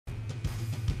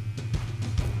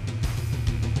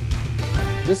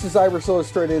This is Ivers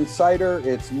Illustrated Insider.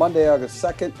 It's Monday, August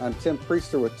 2nd. I'm Tim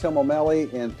Priester with Tim O'Malley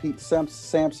and Pete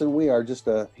Sampson. We are just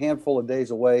a handful of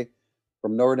days away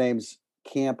from Notre Dame's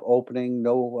camp opening.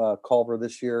 No Culver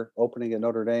this year, opening at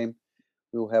Notre Dame.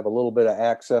 We'll have a little bit of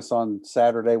access on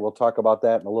Saturday. We'll talk about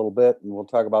that in a little bit, and we'll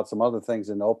talk about some other things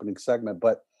in the opening segment.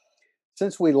 But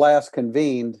since we last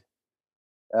convened,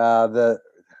 the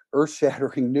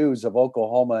earth-shattering news of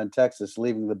Oklahoma and Texas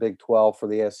leaving the Big 12 for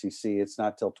the SEC. It's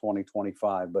not till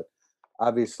 2025, but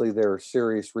obviously there are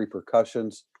serious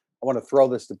repercussions. I want to throw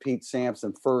this to Pete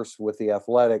Sampson first with The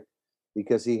Athletic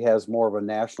because he has more of a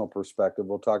national perspective.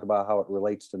 We'll talk about how it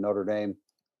relates to Notre Dame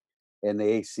and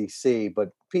the ACC.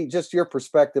 But Pete, just your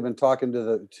perspective and talking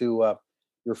to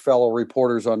your fellow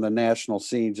reporters on the national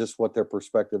scene, just what their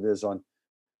perspective is on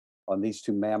these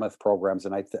two mammoth programs.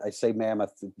 And I say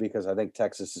mammoth because I think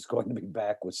Texas is going to be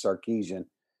back with Sarkisian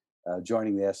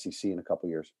joining the SEC in a couple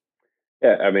of years.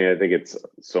 Yeah, I mean, I think it's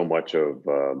so much of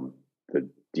the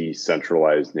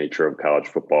decentralized nature of college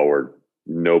football where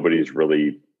nobody's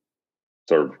really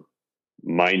sort of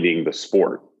minding the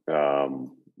sport,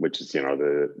 which is,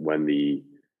 when the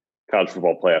college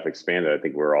football playoff expanded, I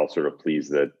think we're all sort of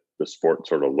pleased that the sport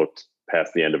sort of looked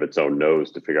past the end of its own nose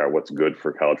to figure out what's good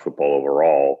for college football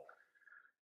overall.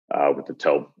 With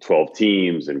the 12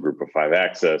 teams and group of 5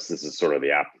 access, this is sort of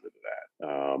the opposite of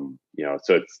that.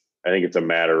 So I think it's a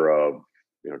matter of,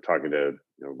 talking to,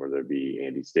 whether it be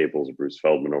Andy Staples or Bruce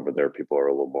Feldman over there, people are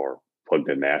a little more plugged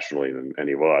in nationally than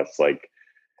any of us. Like,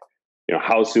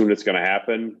 how soon it's going to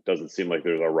happen doesn't seem like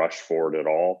there's a rush for it at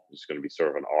all. It's going to be sort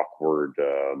of an awkward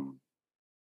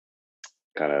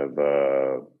kind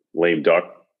of lame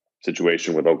duck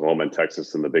situation with Oklahoma and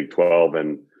Texas in the Big 12.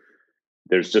 And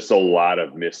there's just a lot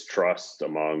of mistrust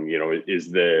among,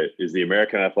 is the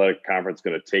American Athletic Conference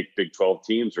going to take Big 12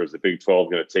 teams, or is the Big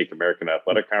 12 going to take American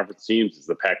Athletic Conference teams? Is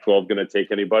the Pac-12 going to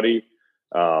take anybody?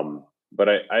 But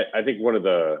I think one of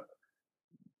the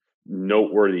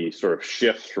noteworthy sort of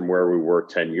shifts from where we were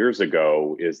 10 years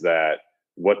ago is that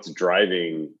what's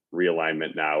driving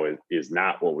realignment now is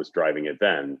not what was driving it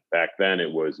then. Back then,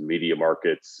 it was media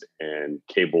markets and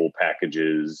cable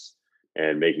packages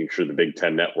and making sure the Big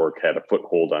Ten network had a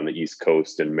foothold on the East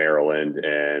Coast in Maryland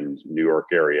and New York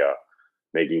area,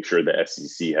 making sure the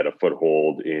SEC had a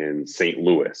foothold in St.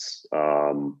 Louis.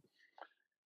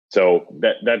 So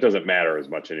that doesn't matter as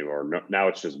much anymore. Now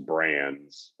it's just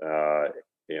brands.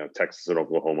 Texas and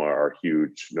Oklahoma are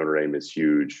huge. Notre Dame is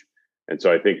huge. And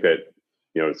so I think that,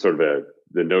 sort of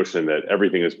the notion that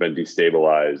everything has been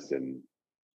destabilized and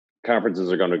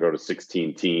conferences are going to go to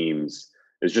 16 teams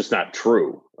is just not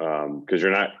true, because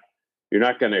you're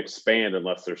not going to expand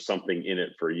unless there's something in it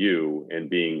for you,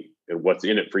 and what's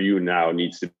in it for you now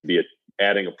needs to be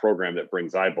adding a program that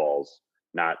brings eyeballs,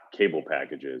 not cable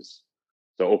packages.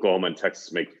 So Oklahoma and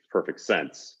Texas make perfect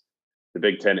sense. The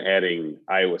Big Ten adding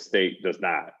Iowa State does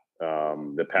not.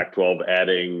 The Pac-12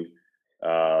 adding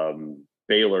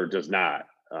Baylor does not.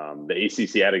 The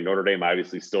ACC adding Notre Dame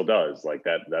obviously still does. Like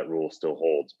that rule still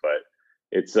holds, but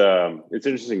it's an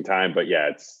interesting time. But yeah,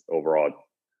 it's overall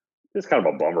it's kind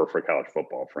of a bummer for college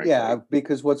football, frankly. Yeah,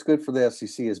 because what's good for the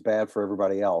SEC is bad for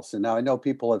everybody else. And now I know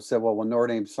people have said, well, when Notre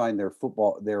Dame signed their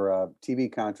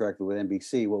TV contract with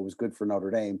NBC, what was good for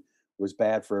Notre Dame was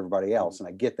bad for everybody else. And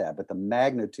I get that. But the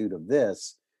magnitude of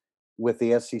this with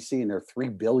the SEC and their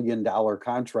 $3 billion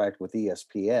contract with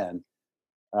ESPN,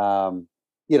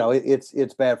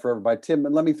 it's bad for everybody. Tim,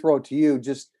 let me throw it to you.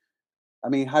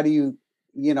 How do you,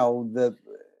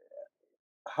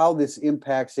 how this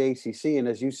impacts ACC? And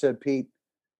as you said, Pete,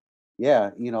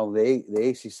 yeah, the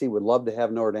ACC would love to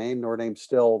have Notre Dame. Notre Dame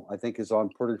still, I think, is on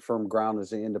pretty firm ground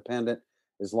as an independent,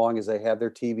 as long as they have their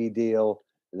TV deal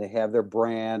and they have their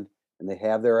brand and they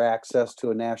have their access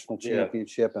to a national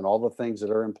championship and all the things that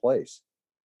are in place.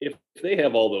 If they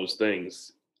have all those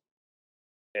things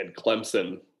and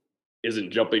Clemson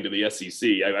isn't jumping to the SEC,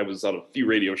 I was on a few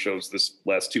radio shows this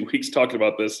last 2 weeks talking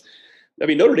about this. I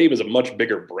mean, Notre Dame is a much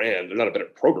bigger brand. They're not a better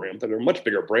program, but they're a much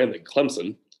bigger brand than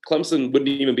Clemson. Clemson wouldn't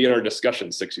even be in our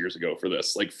discussion 6 years ago for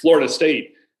this. Like Florida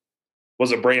State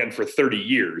was a brand for 30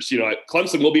 years.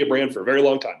 Clemson will be a brand for a very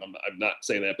long time. I'm not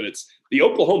saying that, but it's the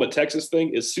Oklahoma, Texas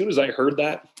thing. As soon as I heard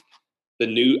that,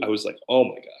 I was like, oh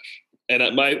my gosh.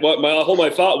 And my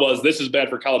thought was, this is bad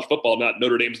for college football, not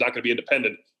Notre Dame's not going to be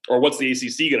independent, or what's the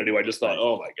ACC going to do? I just thought,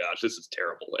 oh my gosh, this is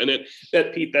terrible. And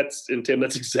Pete, Tim,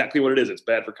 that's exactly what it is. It's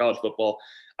bad for college football.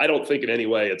 I don't think in any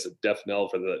way it's a death knell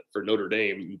for Notre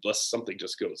Dame, unless something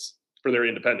just goes for their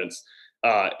independence,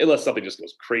 unless something just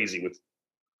goes crazy with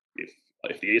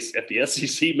if the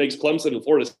SEC makes Clemson and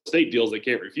Florida State deals they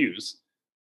can't refuse.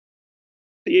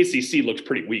 The ACC looks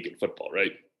pretty weak in football,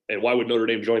 right? And why would Notre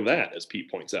Dame join that, as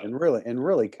Pete points out? And really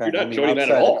kind You're of, not joining that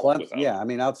at outside of all. Clemson, yeah, I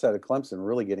mean, outside of Clemson,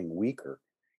 really getting weaker.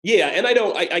 Yeah, and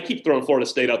I keep throwing Florida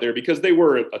State out there because they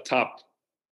were a top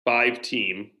 5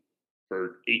 team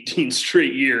for 18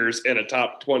 straight years and a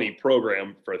top 20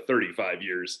 program for 35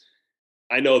 years.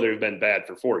 I know they've been bad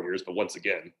for 4 years, but once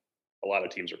again, a lot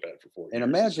of teams are bad for 4 years. And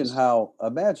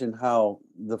imagine how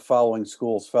the following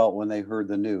schools felt when they heard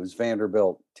the news.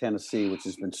 Vanderbilt, Tennessee, which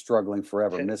has been struggling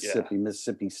forever,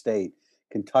 Mississippi State,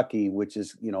 Kentucky, which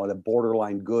is, the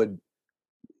borderline good,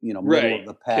 middle of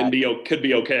the pack. Could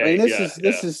be okay. I mean,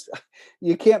 this is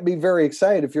you can't be very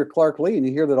excited if you're Clark Lee and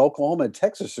you hear that Oklahoma and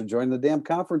Texas are joining the damn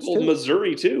conference too.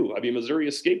 Missouri too. I mean, Missouri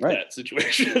escaped that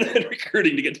situation and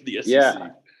recruiting to get to the SEC. Yeah.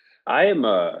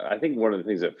 I think one of the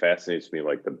things that fascinates me,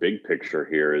 like the big picture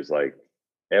here, is like,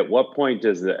 at what point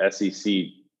does the SEC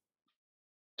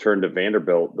turn to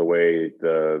Vanderbilt the way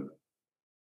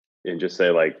and just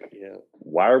say, like,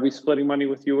 why are we splitting money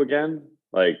with you again?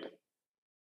 Like,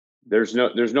 there's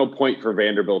no point for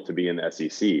Vanderbilt to be in the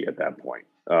SEC at that point.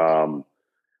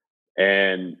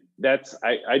 And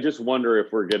I just wonder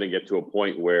if we're going to get to a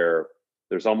point where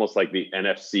there's almost like the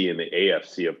NFC and the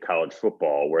AFC of college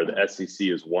football, where the SEC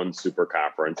is one super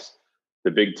conference,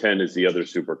 the Big Ten is the other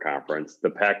super conference, the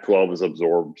Pac-12 is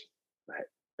absorbed,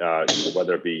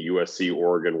 whether it be USC,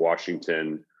 Oregon,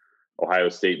 Washington, Ohio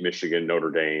State, Michigan,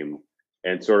 Notre Dame,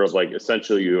 and sort of like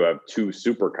essentially you have 2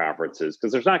 super conferences,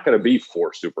 because there's not going to be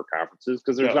 4 super conferences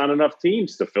because there's not enough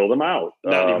teams to fill them out.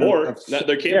 Not anymore.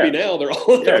 There can't be now. They're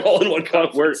all in one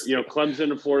conference. Where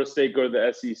Clemson and Florida State go to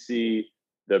the SEC.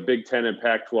 The Big Ten and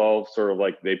Pac-12 sort of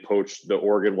like they poached the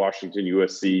Oregon, Washington,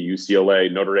 USC,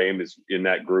 UCLA. Notre Dame is in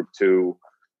that group too.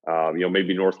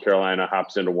 Maybe North Carolina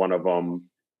hops into one of them,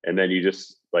 and then you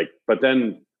just like. But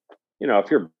then, I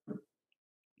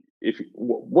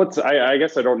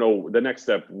guess I don't know. The next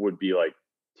step would be like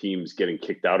teams getting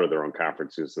kicked out of their own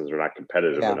conferences since they're not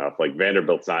competitive enough. Like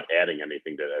Vanderbilt's not adding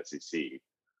anything to the SEC.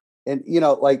 And,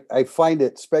 I find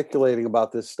it speculating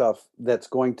about this stuff it's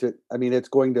going to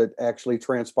actually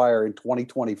transpire in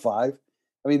 2025.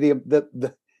 I mean,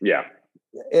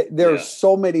 there are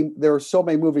so many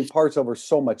moving parts over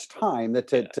so much time that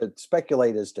to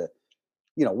speculate as to,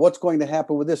 what's going to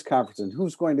happen with this conference and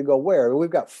who's going to go where. We've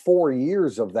got 4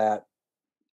 years of that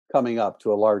coming up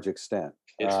to a large extent.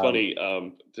 It's funny,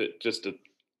 just to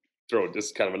throw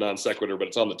this kind of a non sequitur, but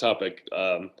it's on the topic.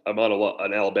 I'm on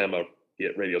an Alabama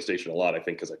radio station a lot, I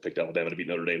think, because I picked Alabama to beat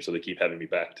Notre Dame, so they keep having me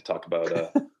back to talk about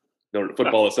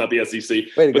football. It's not the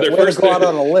SEC. Way to go out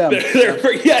on a limb.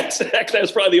 Yeah, exactly.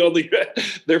 That's probably the only.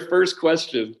 Their first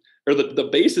question, or the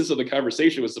basis of the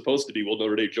conversation, was supposed to be, will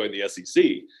Notre Dame join the SEC?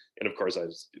 And of course, I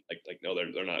was like, no,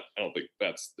 they're not. I don't think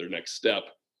that's their next step.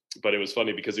 But it was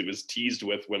funny because it was teased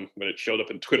with when it showed up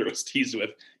in Twitter. It was teased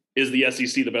with, is the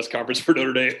SEC the best conference for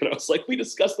Notre Dame? And I was like, we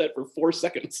discussed that for 4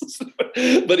 seconds.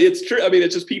 But it's true. I mean,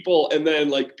 it's just people. And then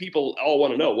people all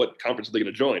want to know, what conference are they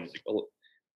going to join? Like, well,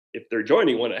 if they're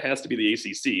joining one, it has to be the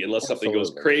ACC, unless something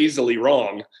goes crazily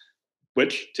wrong,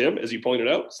 which, Tim, as you pointed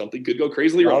out, something could go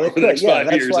crazily wrong for the next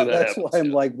 5 years. That's why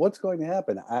I'm like, what's going to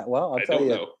happen? I'll tell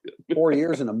you, 4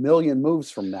 years and a million moves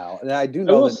from now. And I do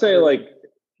know. I will say, I was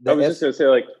just going to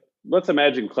say, let's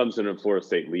imagine Clemson and Florida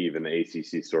State leave and the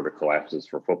ACC sort of collapses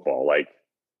for football. Like,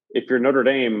 if you're Notre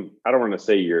Dame, I don't want to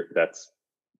say you're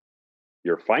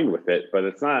fine with it, but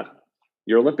it's not.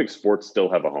 Your Olympic sports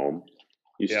still have a home.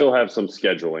 You still have some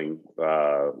scheduling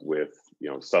with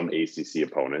some ACC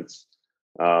opponents.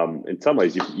 In some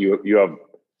ways, you have.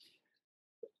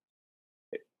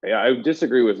 I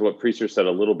disagree with what Priester said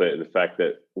a little bit in the fact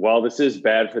that while this is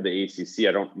bad for the ACC,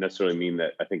 I don't necessarily mean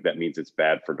that. I think that means it's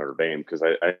bad for Notre Dame, because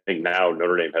I think now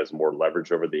Notre Dame has more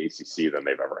leverage over the ACC than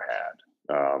they've ever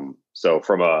had. So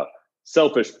from a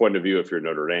selfish point of view, if you're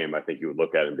Notre Dame, I think you would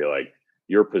look at it and be like,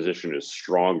 your position is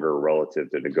stronger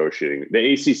relative to negotiating.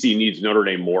 The ACC needs Notre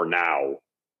Dame more now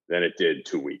than it did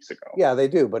 2 weeks ago. Yeah, they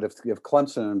do. But if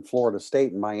Clemson and Florida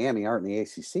State and Miami aren't in the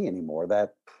ACC anymore,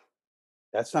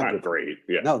 that's not good. Great.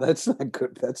 Yeah. No, that's not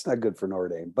good. That's not good for Notre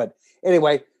Dame. But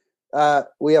anyway,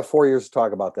 we have 4 years to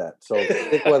talk about that. So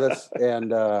stick with us,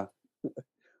 and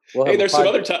there's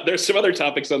some other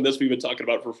topics on this we've been talking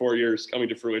about for 4 years coming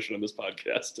to fruition on this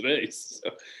podcast today.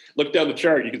 So look down the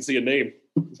chart; you can see a name.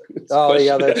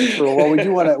 Yeah, that's true. Well, we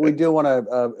do want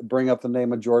to bring up the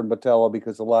name of Jordan Botelho,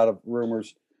 because a lot of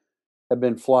rumors have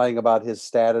been flying about his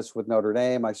status with Notre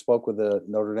Dame. I spoke with a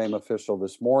Notre Dame official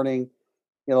this morning.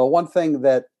 One thing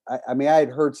that I had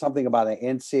heard something about an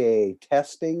NCAA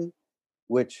testing,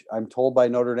 which I'm told by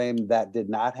Notre Dame that did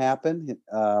not happen.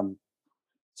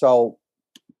 So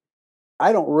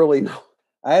I don't really know.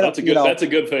 That's a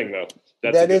good thing, though.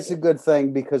 That's a good a good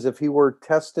thing, because if he were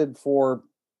tested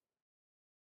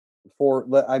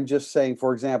I'm just saying,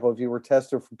 for example, if you were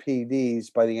tested for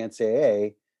PEDs by the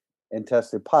NCAA and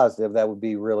tested positive, that would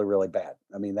be really, really bad.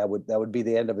 I mean, that would be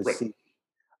the end of his Right. season.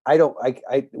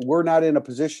 We're not in a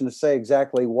position to say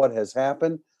exactly what has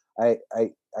happened. I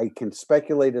can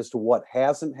speculate as to what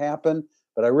hasn't happened,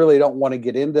 but I really don't want to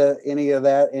get into any of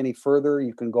that any further.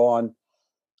 You can go on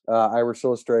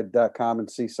irishillustrated.com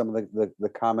and see some of the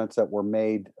comments that were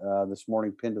made this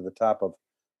morning, pinned to the top of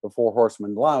the Four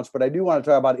Horsemen Lounge. But I do want to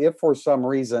talk about, if for some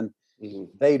reason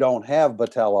they don't have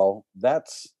Botelho,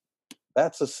 that's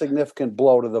a significant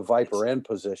blow to the Viper end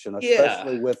position,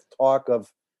 especially with talk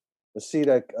of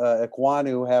Asita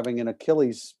Ekwonu having an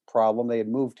Achilles problem. They had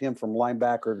moved him from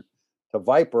linebacker to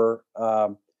Viper.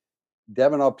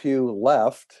 Devin Pugh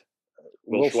left.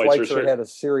 Will Schweitzer had a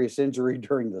serious injury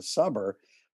during the summer.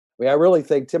 I mean, I really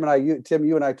think Tim,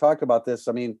 you and I talked about this.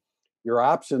 I mean, your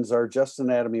options are Justin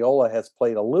Adamiola has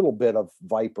played a little bit of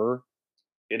Viper.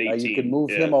 In 18, you can move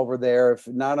him over there. If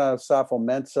Nana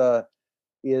Safo-Mensah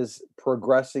is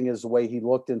progressing as the way he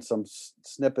looked in some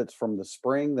snippets from the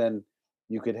spring, then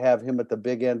you could have him at the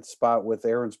big end spot with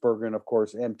Aaronsberger and, of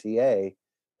course, MTA.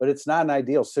 But it's not an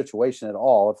ideal situation at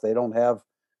all if they don't have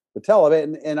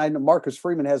Botelho. And I know Marcus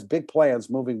Freeman has big plans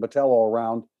moving Botelho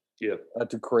around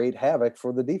to create havoc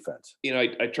for the defense. You know,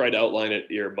 I tried to outline it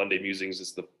here. Monday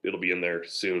Musings it'll be in there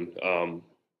soon.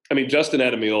 I mean, Justin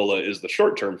Adamiola is the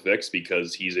short-term fix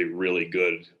because he's a really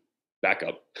good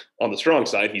backup on the strong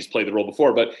side. He's played the role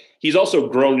before, but he's also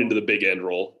grown into the big end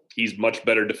role. He's much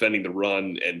better defending the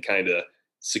run and kind of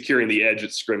securing the edge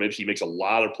at scrimmage. He makes a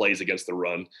lot of plays against the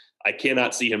run. I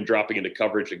cannot see him dropping into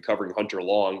coverage and covering Hunter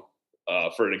Long,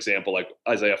 for an example, like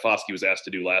Isaiah Foskey was asked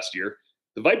to do last year.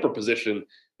 The Viper position,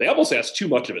 they almost ask too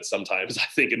much of it sometimes, I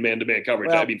think, in man-to-man coverage.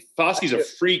 Well, I mean, Foskey's a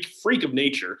freak of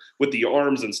nature with the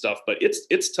arms and stuff, but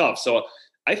it's tough. So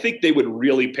I think they would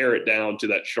really pare it down to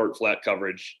that short, flat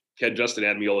coverage. Can Justin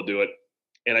Adamiola do it?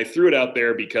 And I threw it out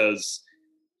there because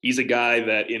he's a guy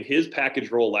that in his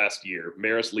package role last year,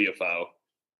 Maris Liufau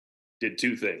did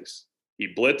two things.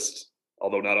 He blitzed,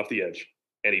 although not off the edge,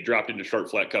 and he dropped into short,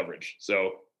 flat coverage.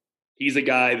 So he's a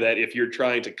guy that if you're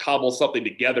trying to cobble something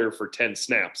together for 10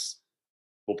 snaps,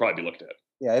 will probably be looked at.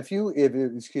 Yeah,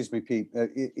 excuse me, Pete,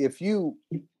 if you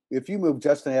move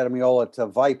Justin Adamiola to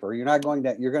Viper, you're going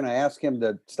to ask him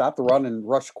to stop the run and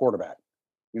rush quarterback.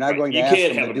 You're not going to ask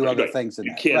him to do other things in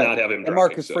that. You cannot have him. And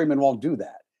Marcus Freeman won't do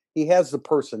that. He has the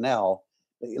personnel.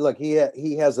 Look, he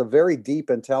has a very deep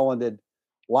and talented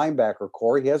linebacker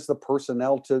core. He has the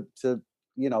personnel to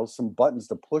some buttons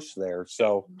to push there.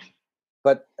 So,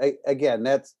 but again,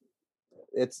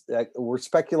 we're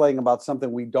speculating about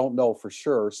something we don't know for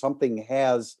sure.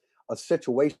 A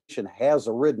situation has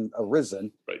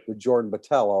arisen with Jordan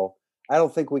Botelho. I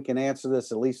don't think we can answer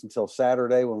this at least until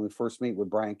Saturday when we first meet with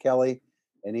Brian Kelly.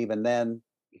 And even then,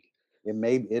 it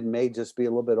may just be a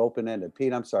little bit open-ended.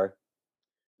 Pete, I'm sorry.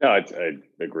 No, I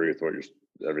agree with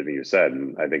everything you said,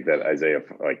 and I think that Isaiah,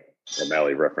 like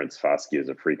O'Malley referenced, Foskey is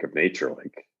a freak of nature.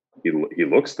 Like he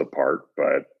looks the part,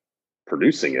 but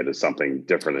producing it is something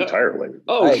different entirely.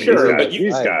 Oh, sure, but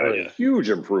he's got a huge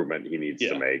improvement he needs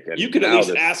to make. And you could at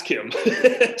least ask him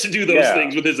to do those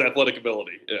things with his athletic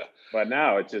ability. Yeah, but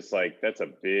now it's just like that's a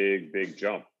big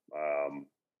jump.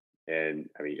 And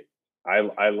I mean,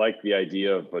 I like the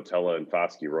idea of Botelho and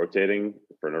Foskey rotating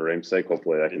for Notre Dame's sake.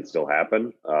 Hopefully that can still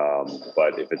happen.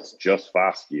 But if it's just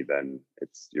Foskey, then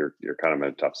you're kind of in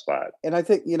a tough spot. And I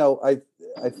think,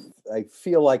 I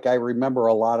feel like I remember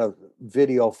a lot of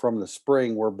video from the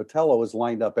spring where Botelho was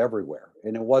lined up everywhere.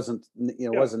 And it wasn't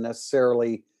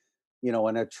necessarily, in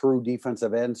a true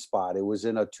defensive end spot. It was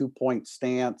in a 2-point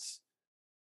stance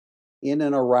in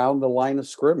and around the line of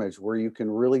scrimmage where you can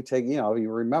really take,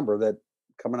 you remember that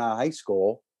coming out of high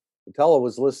school, Botelho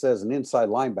was listed as an inside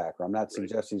linebacker. I'm not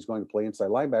suggesting he's going to play inside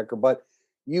linebacker, but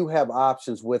you have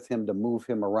options with him to move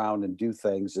him around and do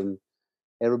things, and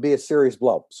it would be a serious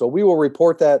blow. So we will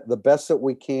report that the best that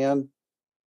we can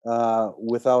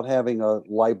without having a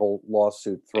libel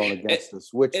lawsuit thrown against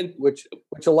us, which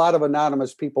a lot of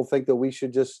anonymous people think that we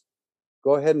should just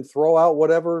go ahead and throw out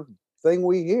whatever thing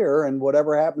we hear, and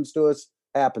whatever happens to us.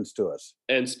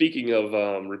 And speaking of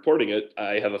reporting it,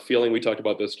 I have a feeling we talked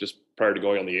about this just prior to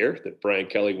going on the air, that Brian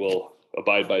Kelly will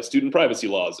abide by student privacy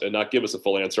laws and not give us a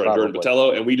full answer on Jordan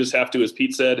Botelho. And we just have to, as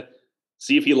Pete said,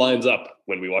 see if he lines up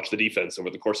when we watch the defense over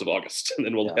the course of August. And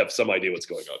then we'll have some idea what's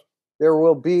going on.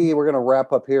 We're going to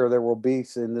wrap up here. There will be,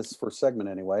 in this first segment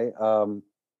anyway,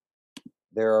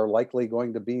 there are likely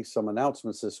going to be some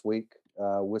announcements this week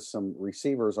with some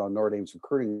receivers on Notre Dame's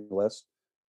recruiting list.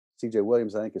 CJ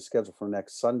Williams, I think, is scheduled for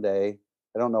next Sunday.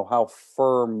 I don't know how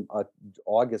firm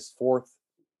August 4th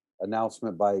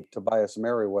announcement by Tobias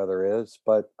Merriweather is,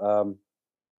 but could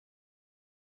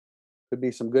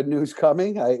be some good news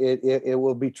coming. It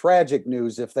will be tragic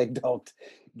news if they don't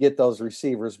get those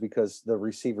receivers, because the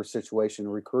receiver situation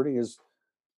in recruiting is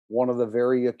one of the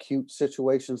very acute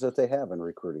situations that they have in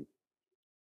recruiting.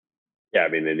 Yeah, I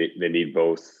mean they need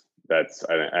both. I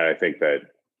think that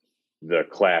the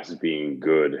class being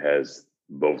good has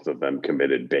both of them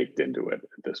committed baked into it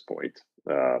at this point.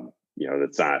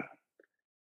 That's not.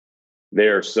 They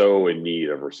are so in need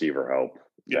of receiver help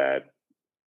that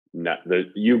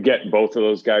you get both of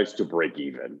those guys to break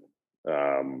even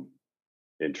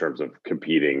in terms of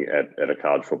competing at a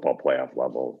college football playoff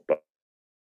level. But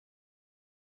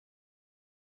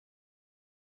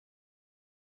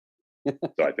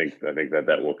so I think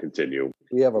that will continue.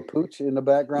 We have a pooch in the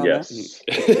background. Yes.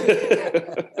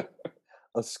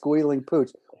 A squealing pooch.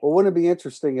 Well, wouldn't it be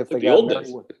interesting if they got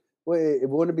Merriweather? Well, it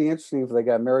wouldn't be interesting if they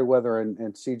got Merriweather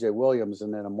and C.J. Williams,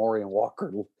 and then Amorian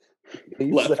Walker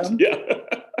leaves them. Yeah.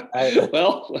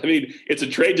 Well, I mean, it's a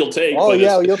trade you'll take. Oh,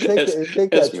 yeah, you'll take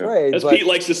that trade. As Pete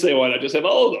likes to say, why not just have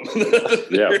all of them?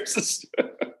 Yeah.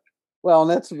 Well, and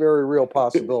that's a very real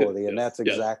possibility, and that's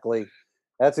exactly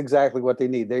what they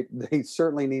need. They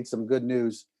certainly need some good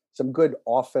news, some good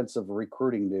offensive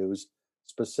recruiting news,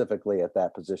 specifically at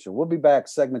that position. We'll be back,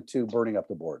 segment 2, burning up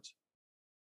the boards.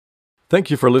 Thank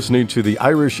you for listening to the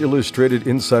Irish Illustrated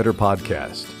Insider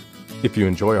Podcast. If you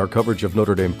enjoy our coverage of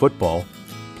Notre Dame football,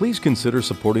 please consider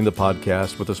supporting the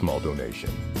podcast with a small donation.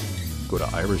 Go to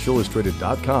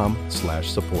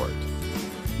irishillustrated.com/support.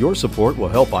 Your support will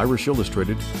help Irish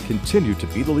Illustrated continue to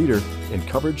be the leader in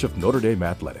coverage of Notre Dame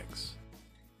athletics.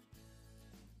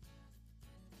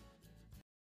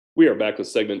 We are back with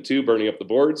segment 2, burning up the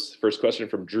boards. First question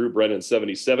from Drew Brennan,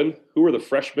 77. Who are the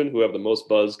freshmen who have the most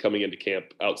buzz coming into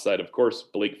camp outside, of course,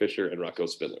 Blake Fisher and Rocco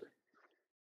Spindler?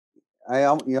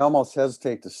 You almost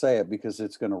hesitate to say it because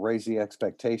it's going to raise the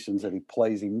expectations that he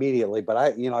plays immediately. But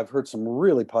I've heard some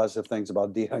really positive things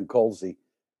about Deion Colzie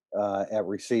at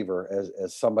receiver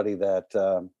as somebody that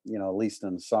at least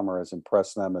in the summer has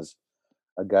impressed them as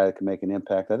a guy that can make an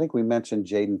impact. I think we mentioned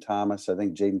Jaden Thomas. I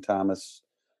think Jaden Thomas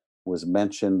was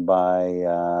mentioned by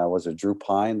was it Drew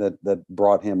Pine that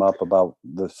brought him up about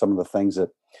some of the things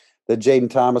that Jaden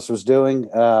Thomas was doing.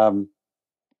 I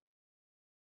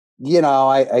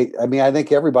mean, I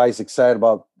think everybody's excited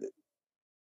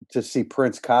to see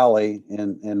Prince Kollie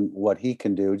and what he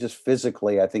can do. Just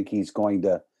physically, I think he's going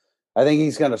to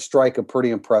strike a pretty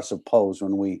impressive pose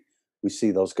when we see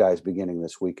those guys beginning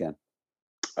this weekend.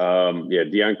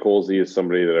 Deion Colzie is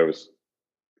somebody that I was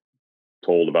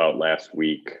told about last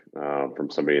week from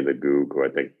somebody in the Goog who I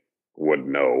think would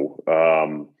know.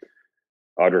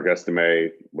 Audric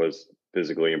Estime was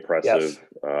physically impressive. Yes.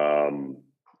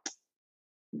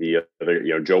 The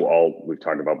other, Joe Alt, we've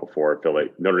talked about before. I feel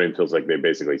like Notre Dame feels like they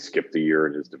basically skipped a year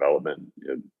in his development.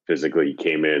 Physically, he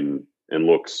came in and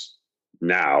looks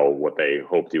now what they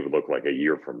hoped he would look like a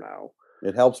year from now.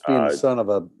 It helps being the son of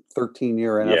a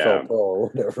 13-year NFL pro or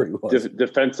whatever he was.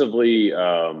 Defensively,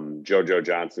 JoJo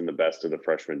Johnson, the best of the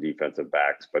freshman defensive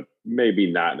backs, but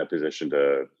maybe not in a position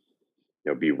to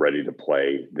be ready to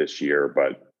play this year,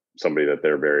 but somebody that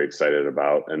they're very excited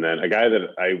about. And then a guy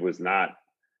that I was not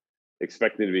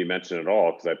expecting to be mentioned at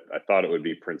all, because I thought it would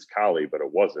be Prince Kollie, but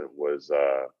it wasn't, was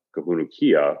Kahunu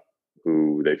Kia,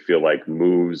 who they feel like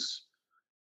moves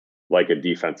like a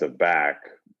defensive back,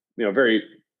 very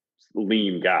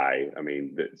lean guy. I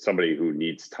mean, somebody who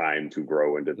needs time to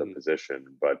grow into the position.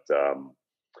 But I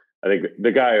think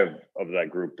the guy of that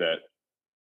group that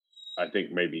I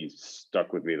think maybe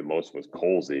stuck with me the most was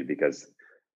Colzie, because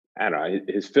I don't know,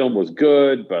 his film was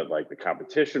good, but like the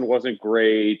competition wasn't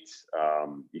great.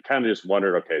 You kind of just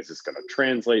wondered, okay, is this going to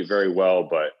translate very well?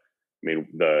 But I mean,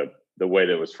 the way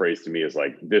that it was phrased to me is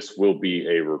like, this will be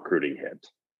a recruiting hit.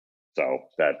 So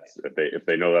that's, if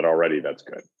they know that already, that's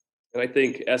good. And I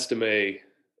think Estime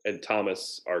and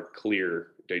Thomas are clear,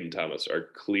 Jaden Thomas are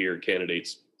clear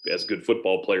candidates as good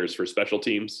football players for special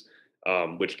teams,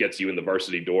 which gets you in the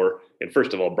varsity door. And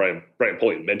first of all, Brian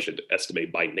Polian mentioned Estime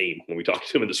by name when we talked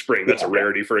to him in the spring. That's a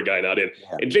rarity for a guy not in.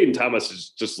 Yeah. And Jaden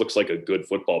Thomas just looks like a good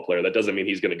football player. That doesn't mean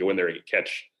he's going to go in there and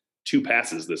catch 2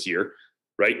 passes this year,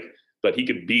 right? But he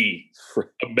could be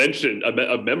a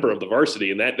member of the varsity,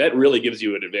 and that really gives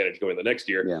you an advantage going the next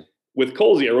year. Yeah. With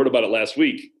Colzie, I wrote about it last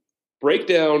week. Break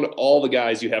down all the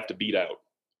guys you have to beat out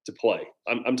to play.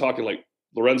 I'm talking like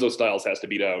Lorenzo Styles has to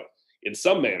beat out in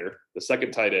some manner the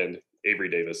second tight end, Avery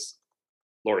Davis,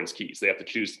 Lawrence Keys. They have to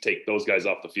choose to take those guys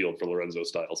off the field for Lorenzo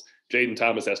Styles. Jaden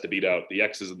Thomas has to beat out the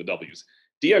X's and the W's.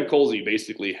 Deion Colzie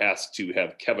basically has to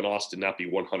have Kevin Austin not be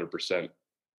 100%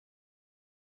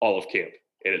 all of camp.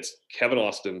 And it's Kevin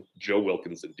Austin, Joe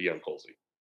Wilkins, and Deion Colzie.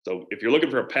 So if you're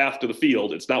looking for a path to the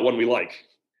field, it's not one we like.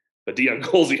 But Deion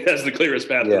Colzie has the clearest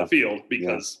path to the field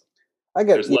because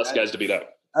there's less guys to beat out.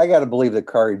 I got to believe that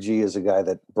Kari G is a guy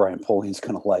that Brian Polian's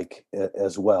going to like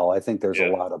as well. I think there's a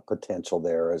lot of potential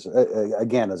there as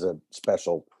a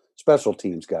special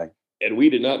teams guy. And we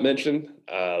did not mention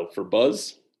for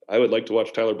Buzz, I would like to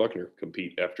watch Tyler Buckner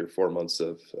compete after 4 months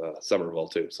of summer ball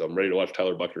too. So I'm ready to watch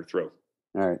Tyler Buckner throw.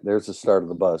 All right, there's the start of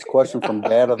the Buzz. Question from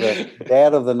dad of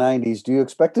the 90s. Do you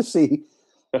expect to see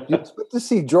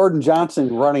Jordan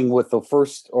Johnson running with the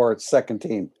first or second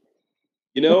team?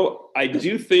 I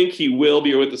do think he will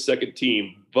be with the second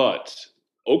team, but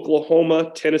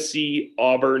Oklahoma, Tennessee,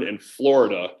 Auburn, and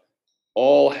Florida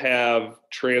all have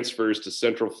transfers to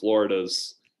Central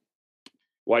Florida's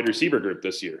wide receiver group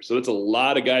this year. So that's a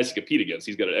lot of guys to compete against.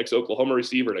 He's got an ex-Oklahoma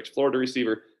receiver, an ex-Florida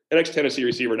receiver, an ex-Tennessee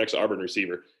receiver, an ex-Auburn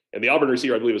receiver. And the Auburn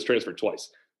receiver, I believe, was transferred twice.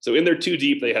 So in their 2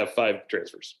 deep, they have 5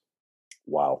 transfers.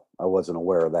 Wow, I wasn't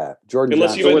aware of that. Jordan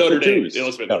Unless Johnson, you went Notre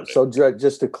Dame. So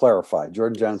just to clarify,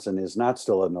 Jordan Johnson is not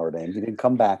still at Notre Dame. He didn't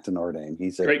come back to Notre Dame.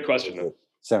 He's great question. At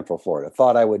Central Florida.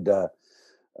 Thought I would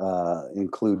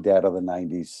include dad of the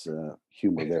 90s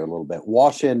humor there a little bit.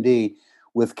 Wash ND,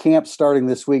 with camp starting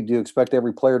this week, do you expect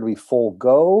every player to be full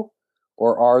go,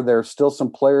 or are there still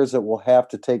some players that will have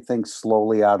to take things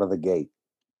slowly out of the gate?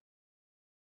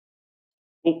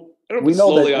 Well, we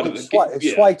know that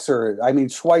Schweitzer. I mean,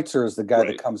 Schweitzer is the guy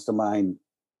that comes to mind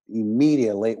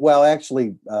immediately. Well,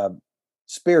 actually,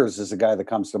 Spears is the guy that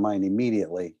comes to mind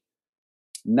immediately.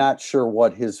 Not sure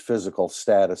what his physical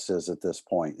status is at this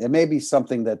point. It may be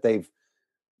something that they've,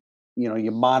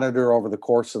 you monitor over the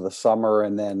course of the summer,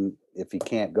 and then if he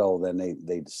can't go, then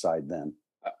they decide then.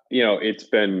 It's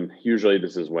been usually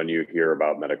this is when you hear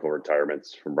about medical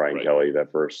retirements from Brian Kelly.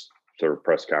 That first sort of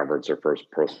press conference or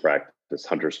first post practice.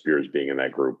 Hunter Spears being in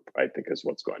that group, I think, is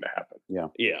what's going to happen.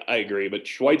 Yeah, I agree. But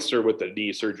Schweitzer, with the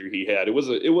knee surgery he had, it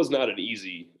was not an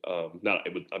easy. I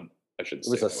shouldn't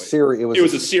say it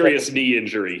was a serious knee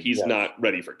injury. He's not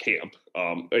ready for camp.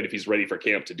 And if he's ready for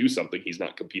camp to do something, he's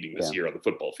not competing this year on the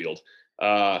football field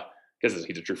because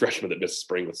he's a true freshman that missed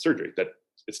spring with surgery. That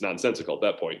it's nonsensical at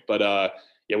that point. But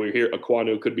we hear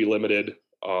Aquanu could be limited,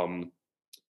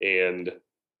 and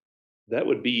that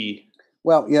would be.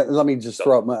 Well, let me just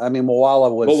throw up.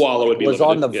 Moala was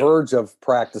on the verge of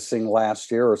practicing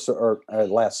last year or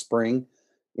last spring,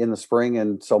 in the spring,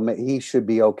 and so he should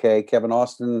be okay. Kevin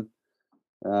Austin,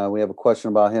 we have a question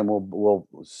about him. We'll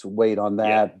wait on that.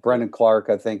 Yeah. Brendan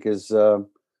Clark, I think,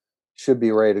 should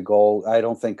be ready to go. I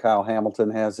don't think Kyle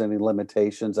Hamilton has any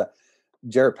limitations.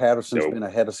 Jarrett Patterson's been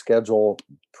ahead of schedule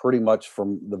pretty much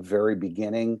from the very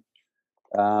beginning.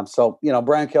 So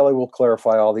Brian Kelly will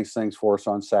clarify all these things for us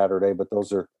on Saturday, but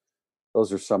those are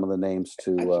some of the names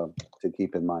to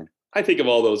keep in mind. I think of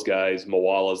all those guys,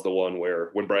 Moala is the one where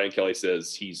when Brian Kelly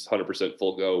says he's 100%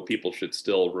 full go, people should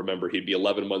still remember he'd be 10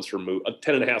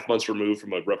 and a half months removed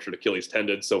from a ruptured Achilles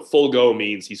tendon. So full go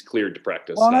means he's cleared to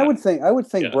practice. Well, I would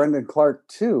think Brendan Clark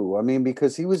too. I mean,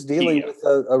 because he was dealing with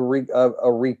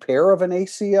a repair of an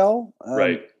ACL.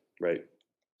 Right.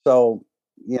 So,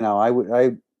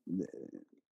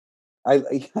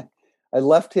 I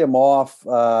left him off.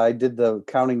 I did the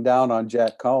counting down on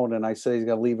Jack Cohn, and I said he's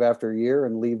going to leave after a year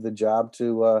and leave the job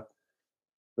to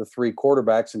the 3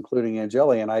 quarterbacks, including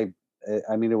Angeli. And I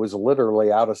mean, it was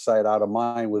literally out of sight, out of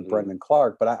mind with Brendan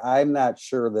Clark. But I'm not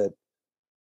sure that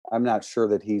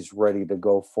he's ready to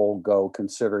go full go,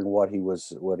 considering what he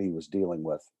was dealing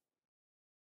with.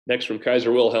 Next from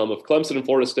Kaiser Wilhelm, if Clemson and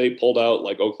Florida State pulled out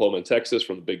like Oklahoma and Texas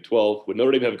from the Big 12, would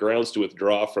Notre Dame have grounds to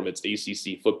withdraw from its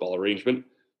ACC football arrangement?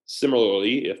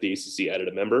 Similarly, if the ACC added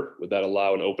a member, would that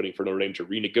allow an opening for Notre Dame to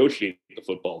renegotiate the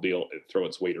football deal and throw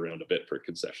its weight around a bit for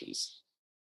concessions?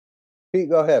 Pete,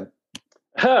 go ahead.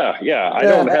 Yeah, I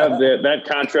don't have that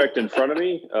contract in front of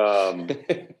me.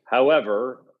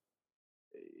 However,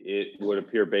 it would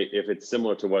appear if it's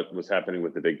similar to what was happening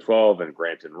with the Big 12 and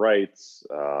granted rights,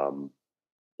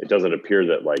 it doesn't appear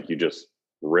that you just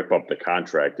rip up the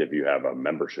contract if you have a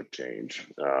membership change.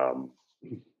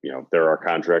 There are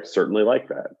contracts certainly like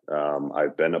that.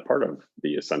 I've been a part of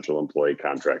the essential employee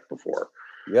contract before,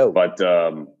 but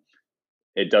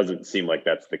it doesn't seem like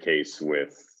that's the case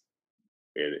with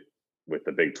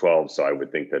the Big 12. So I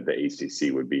would think that the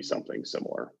ACC would be something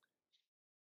similar.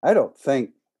 I don't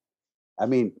think. I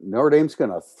mean, Notre Dame's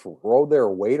going to throw their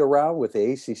weight around with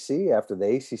the ACC after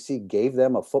the ACC gave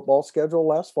them a football schedule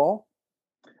last fall?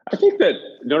 I think that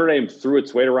Notre Dame threw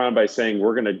its weight around by saying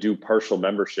we're going to do partial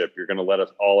membership. You're going to let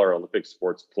us all our Olympic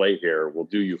sports play here. We'll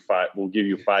give you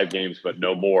 5 games, but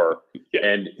no more. Yeah.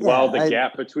 And while the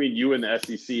gap between you and the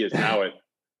SEC is now at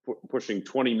pushing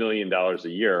 $20 million a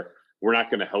year, we're not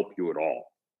going to help you at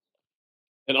all.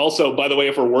 And also, by the way,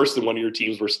 if we're worse than one of your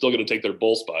teams, we're still going to take their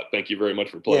bowl spot. Thank you very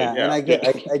much for playing. Yeah, and I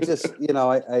just,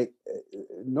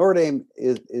 Notre Dame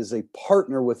is a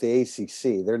partner with the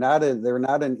ACC. They're not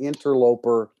an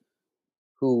interloper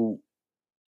who,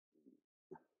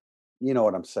 you know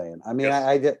what I'm saying. I mean,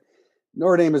 yes.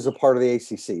 Notre Dame is a part of the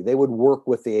ACC. They would work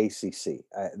with the ACC.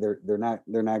 They're not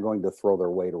going to throw their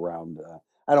weight around.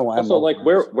 I don't want. Also, like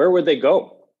where would they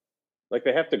go? Like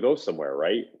they have to go somewhere,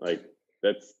 right? Like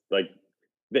that's like.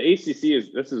 The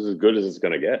ACC this is as good as it's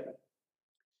going to get.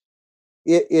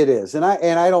 It is, and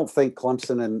I don't think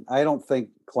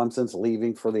Clemson's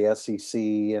leaving for the SEC,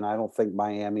 and I don't think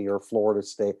Miami or Florida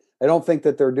State. I don't think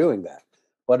that they're doing that.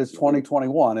 But it's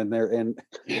 2021, and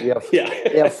you have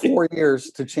 4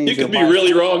 years to change. You could be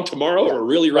really wrong tomorrow or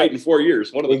really right in 4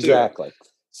 years. One of the two. Exactly.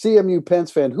 CMU Pens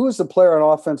fan, who is the player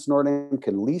on offense Notre Dame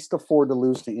can least afford to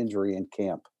lose to injury in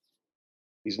camp?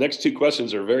 These next two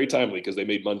questions are very timely because they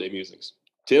made Monday Musings.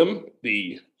 Tim,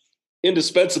 the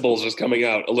Indispensables is coming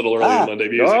out a little early on Monday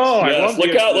Musings. Oh, yes.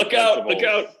 Look out.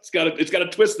 It's got a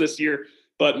twist this year.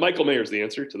 But Michael Mayer's the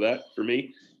answer to that for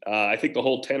me. I think the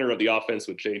whole tenor of the offense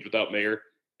would change without Mayer.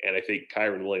 And I think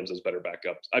Kyren Williams has better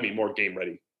backups. I mean, more game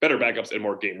ready. Better backups and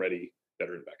more game ready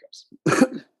veteran backups.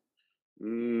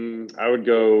 I would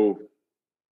go,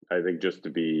 I think just to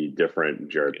be different,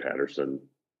 Jared Patterson.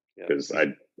 Because I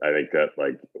think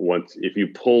that once if you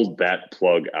pulled that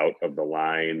plug out of the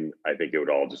line, I think it would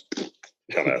all just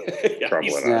kind of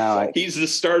crumble. He's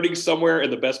just starting somewhere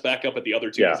and the best backup at the other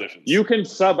two positions. You can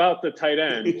sub out the tight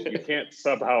end. You can't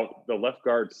sub out the left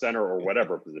guard, center, or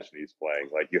whatever position he's playing.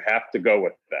 Like you have to go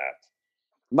with that.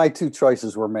 My two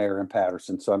choices were Mayer and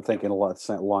Patterson, so I'm thinking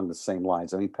along the same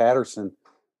lines. I mean, Patterson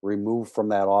removed from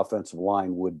that offensive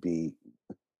line would be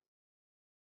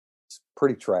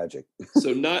pretty tragic.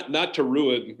 So not to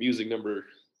ruin music number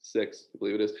 6, I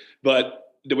believe it is,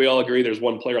 but do we all agree there's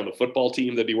one player on the football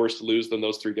team that'd be worse to lose than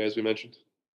those 3 guys we mentioned?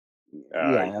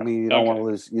 I mean, you don't want to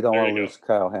lose. You don't want to lose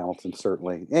Kyle Hamilton,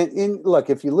 certainly. And look,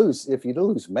 if you lose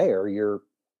Mayer,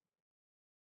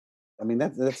 I mean,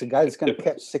 that's a guy that's going to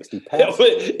catch 60 passes.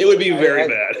 It would be very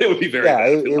bad. It would be very bad.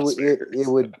 It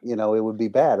would, it would be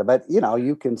bad. But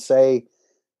you can say,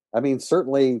 I mean,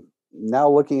 certainly. Now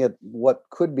looking at what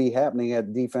could be happening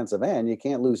at defensive end, you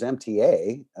can't lose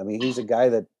MTA. I mean, he's a guy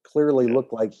that clearly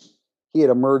looked like he had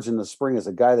emerged in the spring as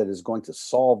a guy that is going to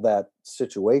solve that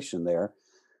situation there.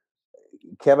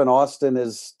 Kevin Austin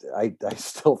is, I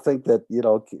still think that,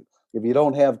 if you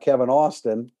don't have Kevin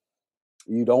Austin,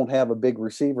 you don't have a big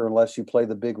receiver unless you play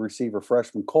the big receiver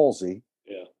freshman Colsey.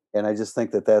 Yeah. And I just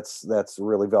think that that's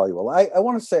really valuable. I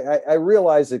want to say, I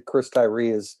realize that Chris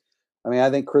Tyree is,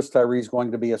 I think Chris Tyree is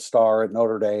going to be a star at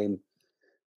Notre Dame,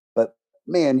 but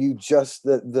man,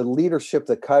 the leadership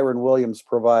that Kyren Williams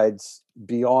provides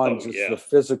beyond the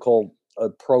physical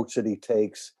approach that he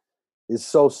takes is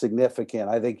so significant.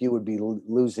 I think you would be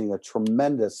losing a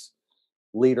tremendous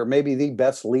leader, maybe the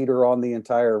best leader on the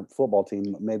entire football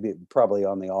team, probably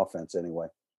on the offense anyway.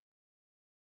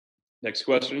 Next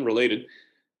question, related.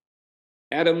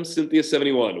 Adam Cynthia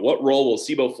 71. What role will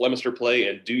Sibo Flemister play,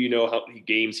 and do you know how many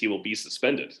games he will be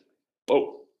suspended?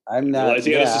 Oh, I'm not. Realize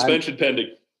he had a suspension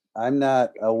pending. I'm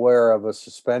not aware of a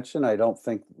suspension. I don't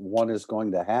think one is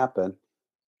going to happen.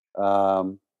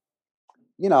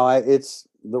 It's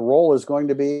the role is going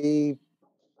to be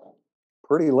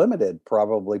pretty limited,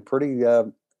 probably pretty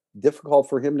difficult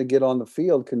for him to get on the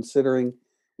field, considering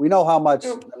we know how much.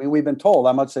 I mean, we've been told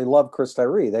how much they love Chris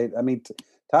Tyree.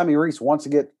 Tommy Rees wants to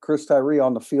get Chris Tyree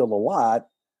on the field a lot.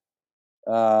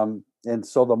 And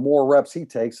so the more reps he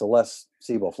takes, the less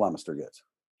Sibo Flemister gets.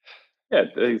 Yeah,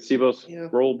 Sibo's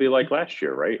role will be like last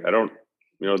year, right?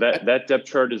 That depth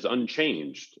chart is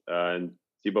unchanged. And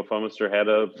Sibo Flemister had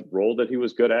a role that he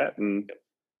was good at, and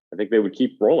I think they would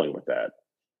keep rolling with that.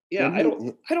 Yeah, I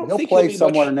don't he'll think play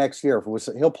somewhere next year.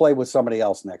 He'll play with somebody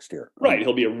else next year. Right.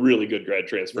 He'll be a really good grad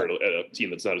transfer at a team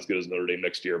that's not as good as Notre Dame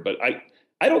next year. But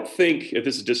I don't think, if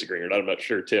this is disagreeing or not, I'm not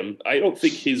sure, Tim. I don't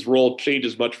think his role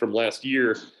changes much from last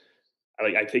year.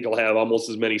 I think he'll have almost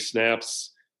as many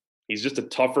snaps. He's just a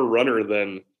tougher runner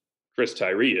than Chris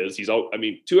Tyree is.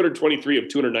 223 of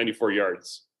 294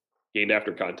 yards gained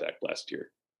after contact last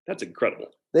year. That's incredible.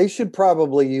 They should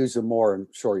probably use him more in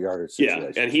short yardage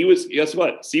situations. Yeah, and he was, guess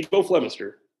what? Sibo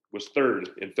Flemister was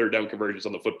 3rd in third down conversions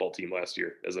on the football team last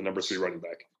year as a number 3 running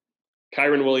back.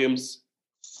 Kyren Williams,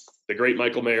 the great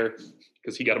Michael Mayer,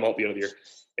 because he got him all at the end of the year,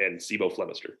 and Sibo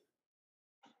Flemister.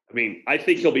 I mean, I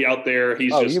think he'll be out there.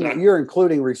 He's you're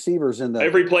including receivers in the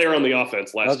every player on the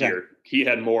offense last year. He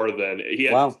had more than he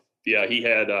had. Wow. Yeah, he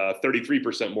had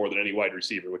 33% more than any wide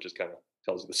receiver, which is kind of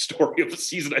tells you the story of the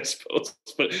season, I suppose.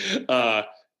 But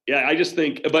yeah, I just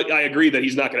think. But I agree that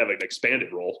he's not going to have an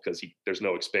expanded role because there's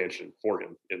no expansion for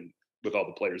him with all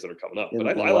the players that are coming up.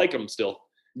 But I like him still.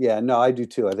 Yeah, no, I do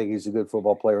too. I think he's a good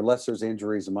football player, unless there's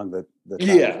injuries among the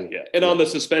yeah. And on the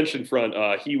suspension front,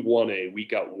 he won a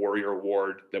Week Out Warrior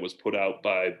award that was put out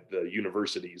by the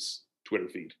university's Twitter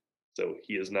feed. So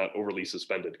he is not overly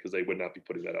suspended because they would not be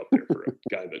putting that out there for a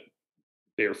guy that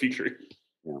they are featuring.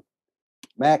 Yeah.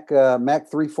 Mac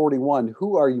 341,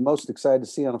 who are you most excited to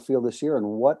see on the field this year, and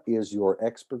what is your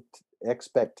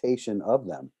expectation of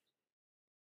them?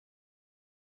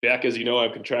 Jack, as you know,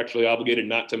 I'm contractually obligated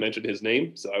not to mention his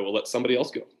name, so I will let somebody else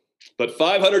go. But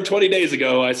 520 days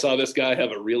ago, I saw this guy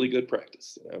have a really good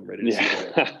practice. I'm ready to see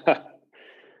him.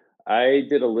 I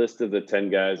did a list of the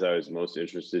 10 guys I was most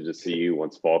interested to see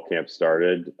once fall camp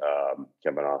started.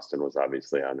 Kevin Austin was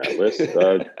obviously on that list.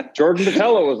 Jordan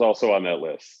Botelho was also on that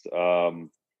list.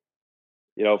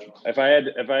 If I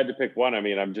had to pick one, I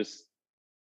mean, I'm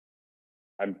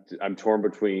torn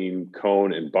between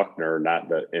Cone and Buckner, not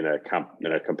in a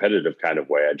competitive kind of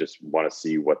way. I just want to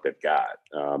see what they've got.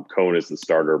 Cone is the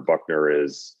starter. Buckner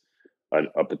is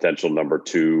a potential number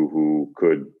two who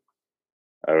could.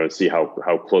 I want to see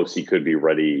how close he could be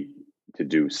ready to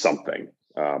do something,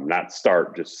 not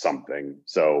start, just something.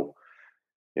 So,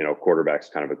 quarterback's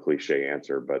kind of a cliche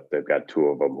answer, but they've got two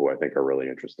of them who I think are really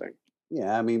interesting.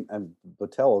 Yeah, I mean,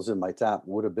 Botelho's in my top,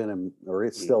 would have been or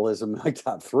it still is in my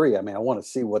top three. I mean, I want to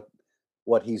see what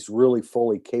he's really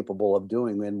fully capable of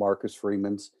doing in Marcus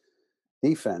Freeman's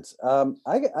defense. I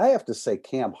have to say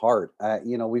Cam Hart.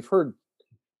 We've heard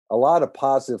a lot of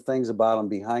positive things about him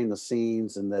behind the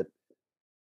scenes, and that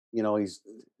a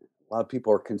lot of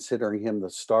people are considering him the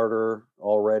starter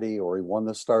already, or he won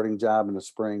the starting job in the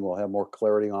spring. We'll have more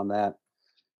clarity on that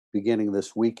beginning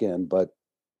this weekend, but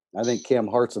I think Cam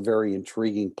Hart's a very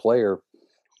intriguing player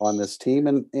on this team,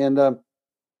 and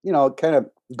kind of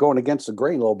going against the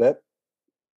grain a little bit.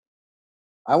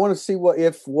 I want to see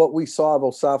what we saw of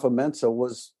Osafa Mensah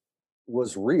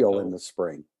was real in the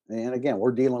spring. And again,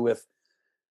 we're dealing with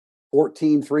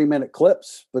 14 3-minute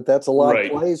clips, but that's a lot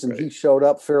of plays, and he showed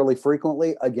up fairly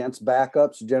frequently against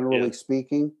backups, generally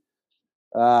speaking.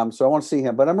 So I want to see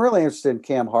him, but I'm really interested in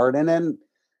Cam Hart, and then.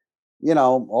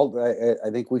 I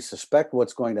think we suspect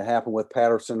what's going to happen with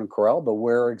Patterson and Corral, but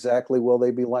where exactly will they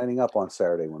be lining up on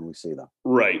Saturday when we see them?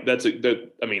 Right.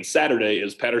 Saturday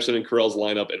is Patterson and Corral's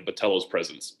lineup and Botelho's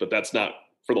presence, but that's not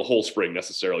for the whole spring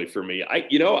necessarily for me.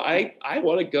 I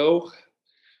want to go.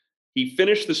 He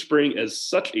finished the spring as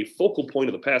such a focal point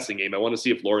of the passing game. I want to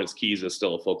see if Lawrence Keys is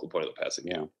still a focal point of the passing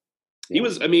game. He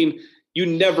was, you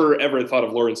never, ever thought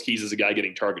of Lawrence Keys as a guy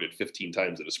getting targeted 15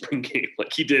 times in a spring game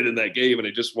like he did in that game. And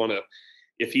I just want to,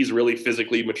 if he's really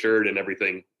physically matured and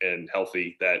everything and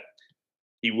healthy, that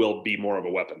he will be more of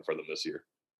a weapon for them this year.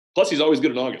 Plus, he's always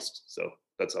good in August. So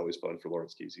that's always fun for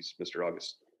Lawrence Keys. He's Mr.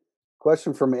 August.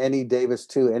 Question from Annie Davis,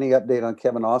 too. Any update on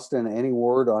Kevin Austin? Any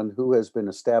word on who has been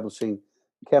establishing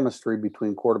chemistry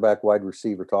between quarterback, wide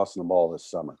receiver, tossing the ball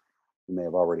this summer? You may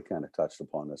have already kind of touched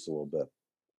upon this a little bit.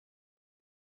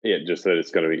 Yeah, just that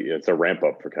it's a ramp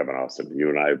up for Kevin Austin. You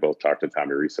and I both talked to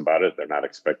Tommy Reese about it. They're not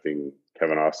expecting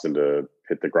Kevin Austin to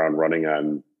hit the ground running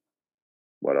on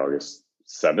August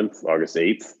 7th, August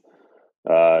 8th,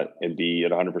 and be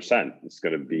at 100%. It's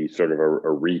going to be sort of a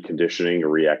reconditioning, a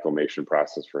reacclimation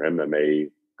process for him that may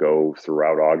go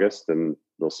throughout August, and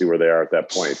they'll see where they are at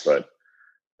that point. But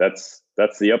that's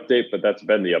the update, but that's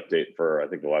been the update for, I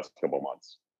think, the last couple of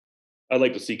months. I'd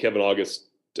like to see Kevin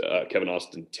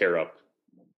Austin tear up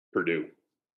Purdue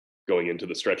going into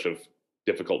the stretch of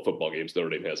difficult football games Notre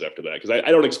Dame has after that. Because I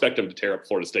don't expect him to tear up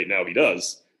Florida State now. If he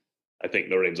does, I think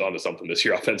Notre Dame's onto something this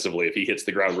year offensively if he hits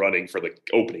the ground running for the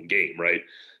opening game, right?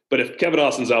 But if Kevin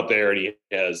Austin's out there and he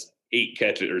has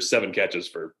 7 catches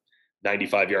for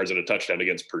 95 yards and a touchdown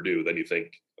against Purdue, then you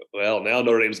think, well, now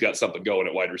Notre Dame's got something going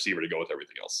at wide receiver to go with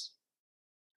everything else.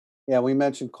 Yeah, we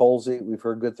mentioned Colsey. We've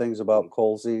heard good things about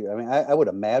Colsey. I mean, I would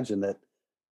imagine that,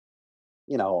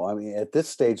 at this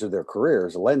stage of their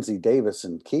careers, Lindsey Davis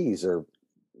and Keys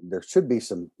there should be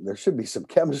some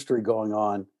chemistry going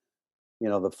on,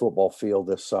 the football field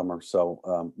this summer.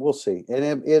 So we'll see.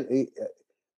 And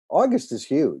August is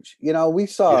huge. We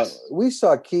saw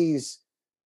Keys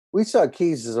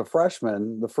as a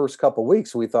freshman the first couple of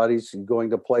weeks. We thought he's going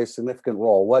to play a significant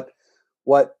role.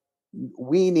 What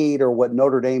we need, or what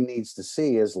Notre Dame needs to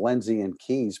see, is Lindsey and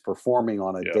Keys performing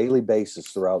on a daily basis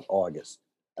throughout August.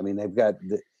 I mean,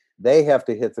 they have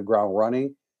to hit the ground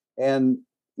running, and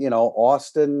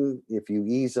Austin, if you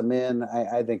ease him in,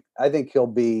 I think he'll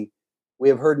be. We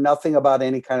have heard nothing about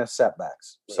any kind of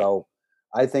setbacks, so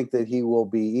I think that he will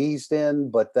be eased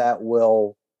in, but that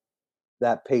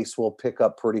pace will pick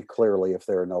up pretty clearly if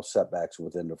there are no setbacks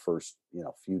within the first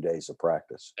few days of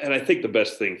practice. And I think the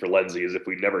best thing for Lindsey is if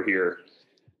we never hear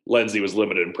Lindsey was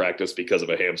limited in practice because of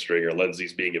a hamstring, or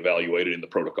Lindsey's being evaluated in the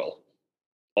protocol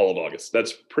all of August.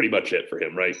 That's pretty much it for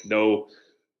him, right? No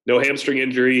hamstring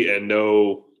injury and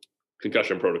no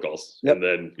concussion protocols. Yep. And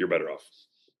then you're better off.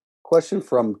 Question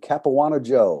from Capuana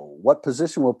Joe. What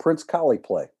position will Prince Kollie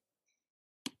play?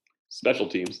 Special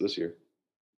teams this year,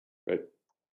 right?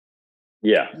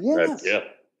 Yeah. Yeah.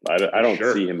 I don't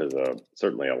see him as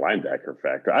certainly a linebacker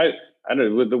factor. I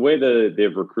don't, with the way that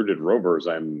they've recruited Rovers,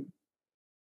 there's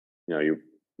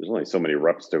only so many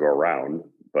reps to go around,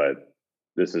 but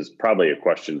this is probably a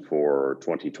question for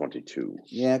 2022.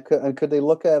 Yeah. Could they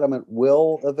look at him at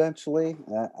will eventually?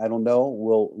 I don't know.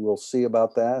 We'll see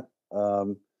about that.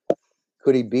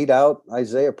 Could he beat out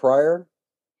Isaiah Pryor?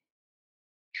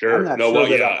 Sure.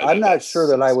 I'm not sure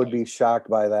that I would be shocked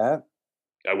by that.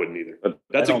 I wouldn't either. But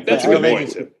that's a good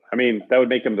point, too. I mean, that would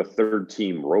make him the third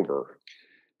team Rover.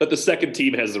 But the second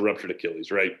team has the ruptured Achilles,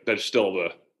 right? That's still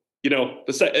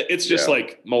it's just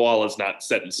like Moala's not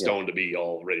set in stone to be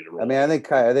all ready to roll. I mean, I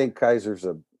think Kaiser's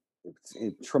a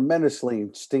tremendously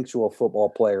instinctual football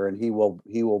player, and he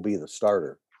will be the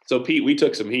starter. So, Pete, we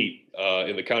took some heat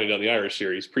in the Counting Down the Irish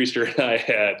series. Priester and I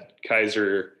had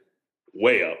Kaiser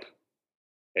way up,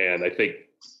 and I think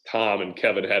Tom and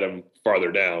Kevin had him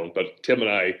farther down, but Tim and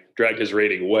I dragged his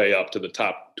rating way up to the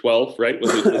top 12, right?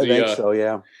 I think so,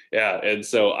 yeah. Yeah, and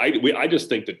so I just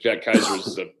think that Jack Kaiser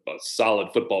is a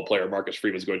solid football player. Marcus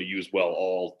Freeman's going to use well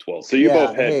all 12. So you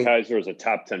both had Kaiser as a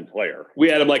top 10 player. We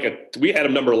had him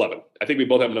number 11. I think we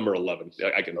both have him number 11.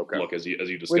 I can look as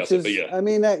you discuss it, but yeah. I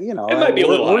mean, it might be a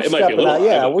little high. It might be a little high.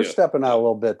 Yeah, we're stepping out a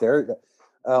little bit there.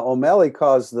 O'Malley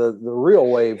caused the real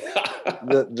wave,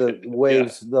 the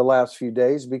waves the last few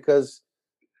days because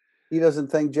he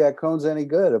doesn't think Jack Cohn's any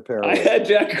good, apparently. I had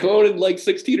Jack Cohn in like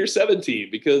 16 or 17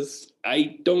 because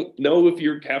I don't know if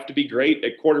you have to be great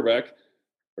at quarterback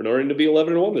in order to be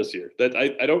 11-1 this year. That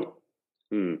I don't.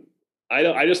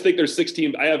 I just think there's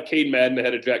 16. I have Cade Madden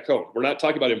ahead of Jack Cohn. We're not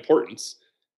talking about importance.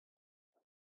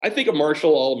 I think a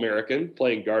Marshall All-American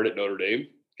playing guard at Notre Dame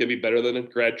can be better than a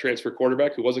grad transfer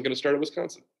quarterback who wasn't going to start at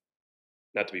Wisconsin.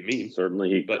 Not to be mean. Certainly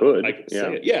he but could. I can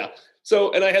say it. Yeah.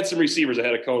 So, and I had some receivers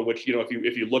ahead of Cohn, which,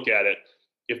 if you look at it,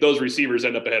 if those receivers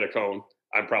end up ahead of Cohn,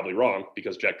 I'm probably wrong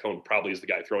because Jack Cohn probably is the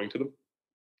guy throwing to them.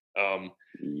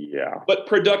 Yeah. But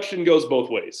production goes both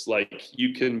ways. Like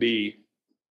you can be,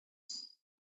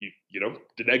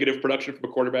 the negative production from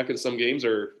a quarterback in some games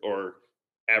or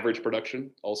average production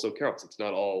also counts. It's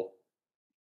not all.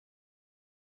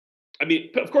 I mean,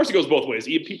 of course it goes both ways.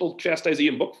 People chastise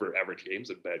Ian Book for average games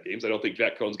and bad games. I don't think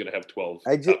Jack Cohn's going to have 12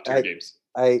 top-tier games.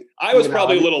 I was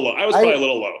probably a little low. I was probably a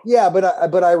little low. Yeah,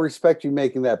 but I respect you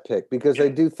making that pick because I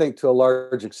do think to a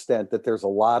large extent that there's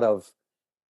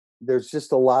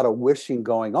just a lot of wishing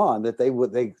going on that they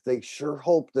sure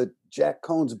hope that Jack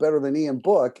Cohn's better than Ian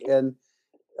Book. And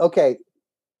okay,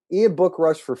 Ian Book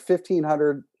rushed for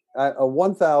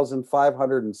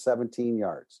 1,517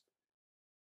 yards.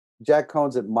 Jack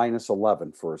Cohn's at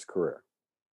 -11 for his career.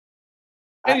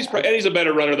 And he's a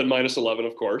better runner than -11,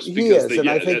 of course. He is,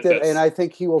 I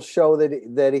think he will show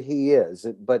that he is.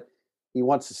 But he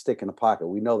wants to stick in the pocket.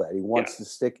 We know that he wants to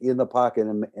stick in the pocket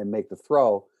and make the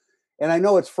throw. And I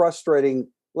know it's frustrating.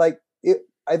 I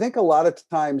think a lot of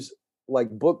times,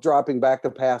 like Book dropping back to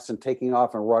pass and taking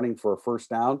off and running for a first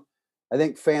down. I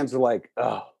think fans are like,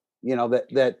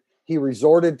 that he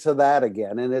resorted to that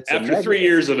again, and it's after 3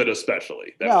 years of it,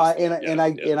 especially. I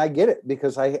get it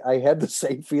because I had the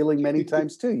same feeling many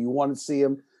times too. You want to see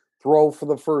him throw for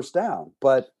the first down,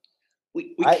 but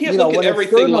we can't look at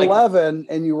everything it's 3rd and 11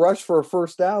 and you rush for a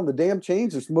first down. The damn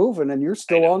chains is moving, and you're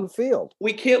still on the field.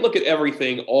 We can't look at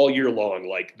everything all year long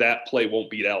like that play won't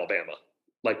beat Alabama,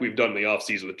 like we've done in the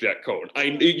offseason with Jack Cohn.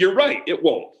 You're right, it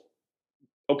won't.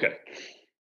 Okay.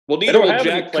 Well, neither will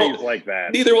Jack Cohn like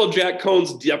that. Neither will Jack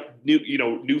Cohn's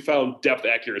newfound depth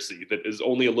accuracy that is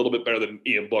only a little bit better than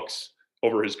Ian Book's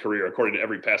over his career, according to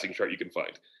every passing chart you can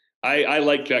find. I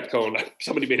like Jack Cohn.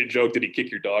 Somebody made a joke, did he kick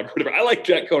your dog or whatever? I like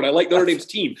Jack Cohn. I like Notre Dame's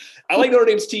team. I think Notre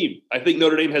Dame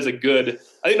has I think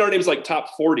Notre Dame's like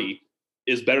top 40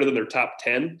 is better than their top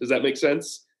 10. Does that make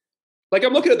sense? Like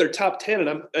I'm looking at their top 10,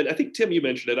 and I think Tim, you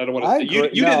mentioned it. I don't want to. You No,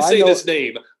 didn't I say know- this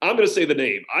name. I'm going to say the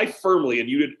name. I firmly, and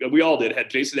you did. We all did. Had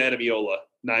Jason Adamiola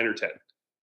 9 or 10,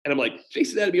 and I'm like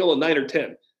Jason Adamiola 9 or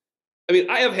 10. I mean,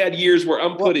 I have had years where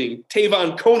I'm putting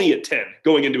Tavon Coney at 10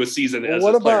 going into a season as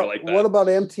a player like that. What about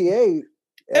MTA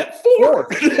at 4?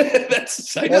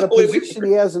 That's I at a know, position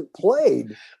he hasn't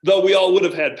played. Though we all would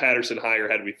have had Patterson higher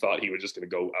had we thought he was just going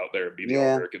to go out there and be the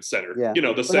All-American center. Yeah. You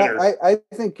know, the But center. I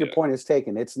think your point is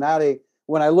taken. It's not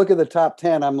when I look at the top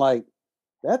 10, I'm like,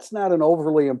 that's not an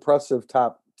overly impressive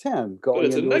top 10 going. But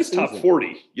it's a nice top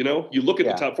 40. You know, you look at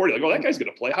the top 40, like, oh, that guy's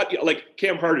going to play. Like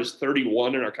Cam Hart is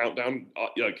 31 in our countdown.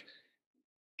 Like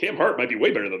Cam Hart might be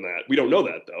way better than that. We don't know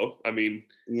that though. I mean,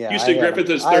 Houston Griffith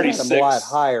is 36. I had him a lot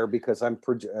higher because I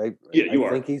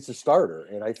think he's a starter,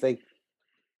 and I think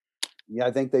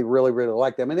they really, really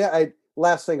like them. And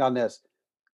last thing on this,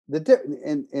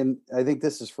 and I think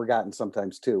this is forgotten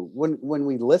sometimes too. When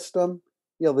we list them,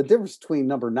 you know, the difference between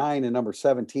number 9 and number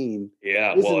 17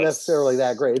 isn't necessarily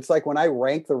that great. It's like when I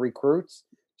rank the recruits,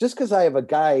 just because I have a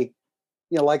guy,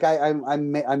 you know, like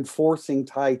I'm forcing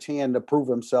Ty Chan to prove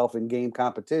himself in game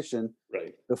competition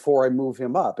before I move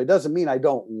him up. It doesn't mean I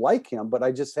don't like him, but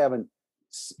I just haven't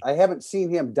seen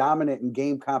him dominant in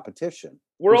game competition.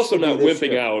 We're also not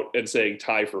wimping out and saying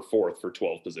tie for 4th for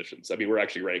 12 positions. I mean, we're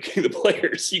actually ranking the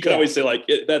players. You can always say like,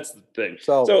 that's the thing.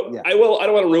 So I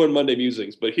don't want to ruin Monday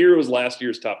musings, but here was last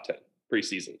year's top 10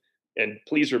 preseason. And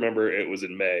please remember it was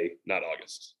in May, not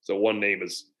August. So one name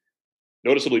is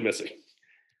noticeably missing.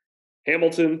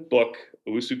 Hamilton, Book,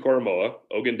 Owusu-Koramoah,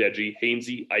 Ogundeji,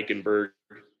 Hainsey, Eichenberg,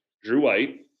 Drew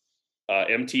White,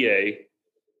 MTA,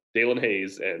 Dalen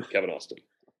Hayes, and Kevin Austin.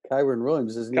 Kyron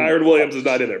Williams is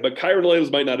not in there, but Kyron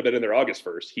Williams might not have been in there August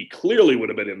 1st. He clearly would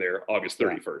have been in there August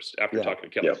 31st after talking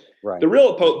to Kelly. Yep. Right.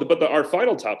 The our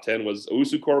final top 10 was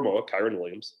Owusu-Koramoah, Kyron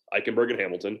Williams, Eichenberg and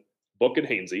Hamilton, Book and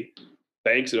Hainsey,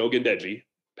 Banks and Ogundeji,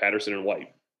 Patterson and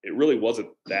White. It really wasn't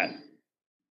that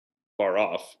far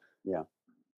off. Yeah.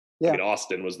 I mean,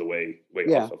 Austin was the way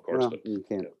off, of course. Well, but you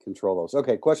can't control those.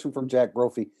 Okay, question from Jack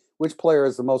Brophy. Which player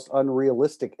has the most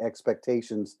unrealistic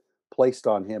expectations placed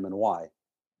on him and why?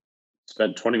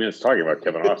 Spent 20 minutes talking about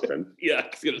Kevin Austin. Yeah, I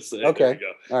was going to say. Okay.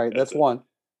 All right, that's one.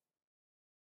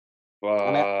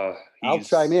 I'll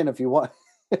chime in if you want.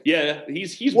 Yeah,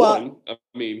 he's one. I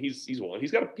mean, he's one. He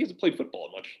hasn't played football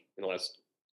much in the last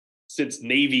since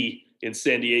Navy in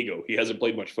San Diego. He hasn't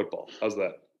played much football. How's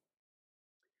that?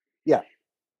 Yeah.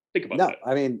 Think about that.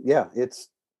 I mean, yeah, it's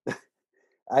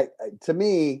to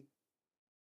me,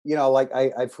 you know, like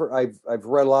I've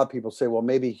read a lot of people say, well,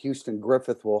 maybe Houston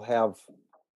Griffith will have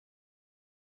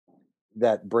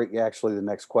that break. Actually, the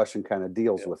next question kind of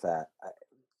deals with that.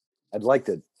 I'd like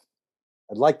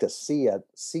to see a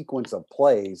sequence of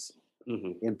plays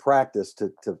in practice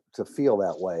to feel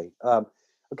that way.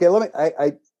 Okay,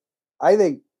 I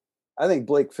think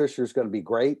Blake Fisher is going to be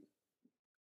great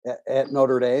at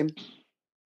Notre Dame.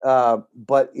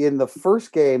 But in the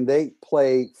first game, they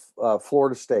play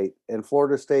Florida State, and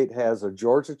Florida State has a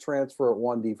Georgia transfer at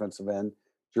one defensive end,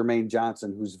 Jermaine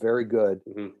Johnson, who's very good.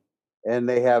 And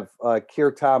they have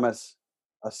Keir Thomas,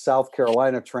 a South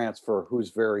Carolina transfer,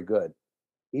 who's very good.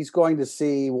 He's going to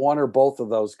see one or both of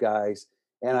those guys,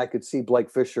 and I could see Blake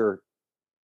Fisher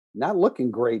not looking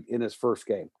great in his first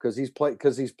game because he's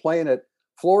playing at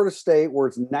Florida State where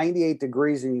it's 98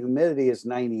 degrees and humidity is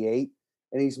 98.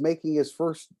 And he's making his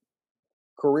first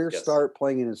career start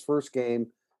playing in his first game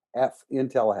in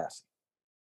Tallahassee.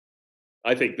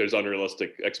 I think there's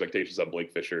unrealistic expectations on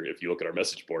Blake Fisher if you look at our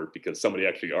message board because somebody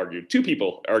actually two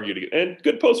people argued, and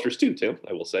good posters too, Tim,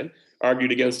 I will say,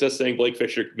 argued against us saying Blake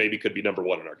Fisher maybe could be number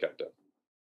 1 in our countdown.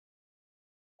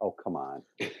 Oh, come on.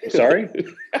 Sorry?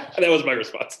 That was my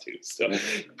response too. So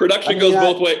production goes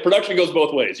both ways. Production goes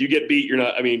both ways. You get beat, you're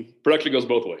not. I mean, production goes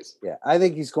both ways. Yeah, I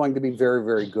think he's going to be very,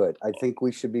 very good. I think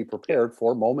we should be prepared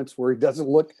for moments where he doesn't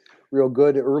look real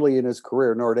good early in his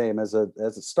career at Notre Dame as a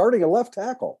starting a left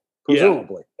tackle,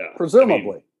 presumably. Yeah. Presumably.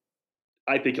 I mean,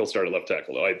 I think he'll start at left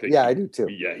tackle though. I think. Yeah, I do too.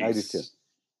 Yeah, I do too.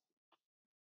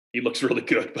 He looks really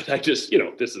good, but I just,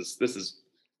 this is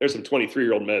there's some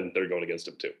 23-year-old men that are going against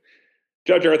him too.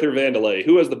 Judge Arthur Vandelay,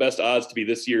 who has the best odds to be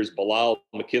this year's Bilal,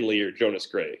 McKinley, or Jonas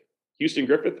Gray? Houston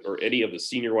Griffith or any of the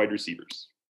senior wide receivers?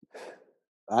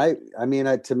 I mean,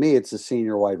 to me, it's the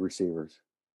senior wide receivers.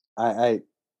 I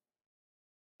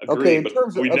agree, but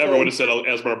we never would have said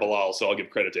Asmar Bilal, so I'll give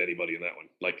credit to anybody in that one.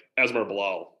 Like Asmar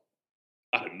Bilal,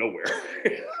 out of nowhere,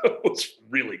 was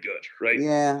really good, right?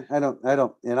 Yeah, I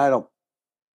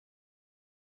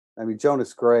mean,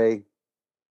 Jonas Gray.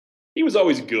 He was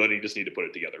always good. He just needed to put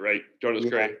it together, right? Jonas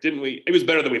Gray, didn't we? It was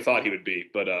better than we thought he would be,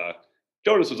 but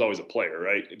Jonas was always a player,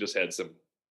 right? He just had some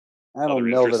I don't other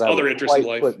know interests- that I other would interests in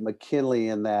quite life. put McKinley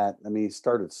in that. I mean, he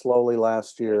started slowly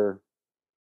last year.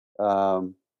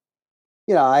 You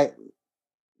know,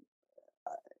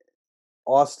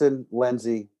 Austin,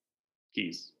 Lindsey,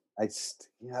 Keys. I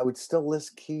would still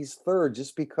list Keys third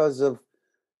just because of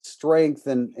strength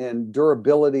and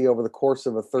durability over the course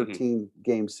of a 13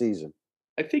 game season.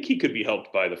 I think he could be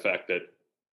helped by the fact that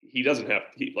he doesn't have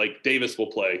like Davis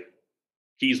will play,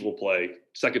 Keys will play,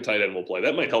 second tight end will play.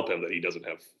 That might help him that he doesn't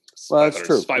have. Well, that's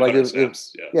true. 500 Like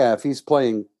snaps. if he's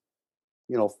playing,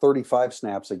 35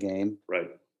 snaps a game, Right.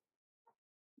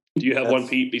 Do you have one,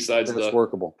 Pete, besides that's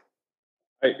workable?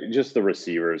 Just the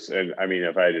receivers. And I mean,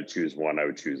 if I had to choose one, I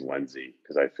would choose Lindsey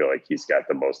because I feel like he's got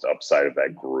the most upside of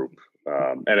that group.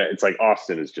 And it's like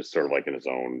Austin is just sort of like in his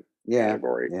own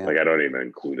category. Yeah. Like I don't even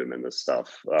include him in this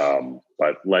stuff.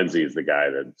 But Lindsey is the guy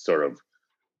that sort of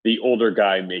the older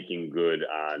guy making good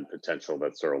on potential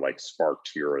that's sort of like sparked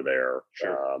here or there.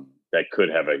 Sure. That could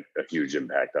have a huge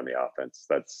impact on the offense.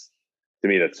 That's, to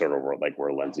me, that's sort of like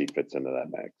where Lindsey fits into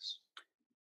that mix.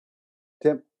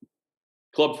 Tim?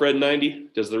 Club Fred 90,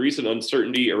 does the recent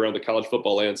uncertainty around the college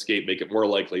football landscape make it more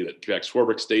likely that Jack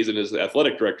Swarbrick stays in his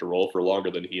athletic director role for longer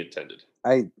than he intended?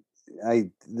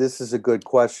 This is a good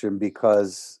question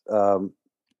because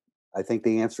I think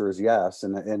the answer is yes,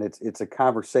 and it's a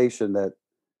conversation that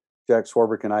Jack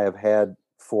Swarbrick and I have had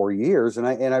for years, and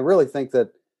I really think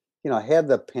that had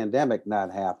the pandemic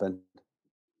not happened,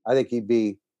 I think he'd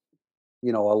be a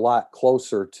lot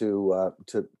closer to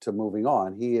moving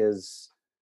on. He is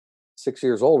 6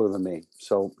 years older than me,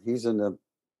 so he's in the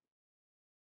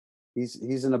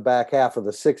back half of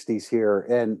the 60s here,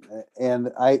 and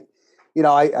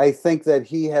I think that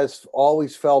he has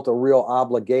always felt a real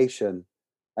obligation.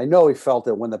 I know he felt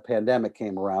it when the pandemic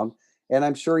came around, and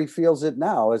I'm sure he feels it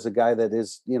now as a guy that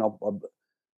is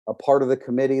a part of the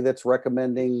committee that's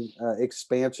recommending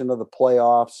expansion of the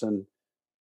playoffs. And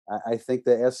I think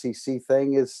the SEC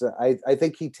thing is I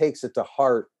think he takes it to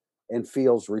heart and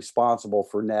feels responsible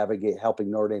for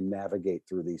helping Notre Dame navigate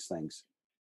through these things.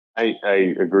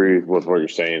 I agree with what you're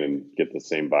saying and get the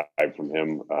same vibe from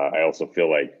him. I also feel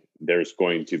like there's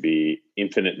going to be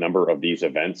infinite number of these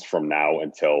events from now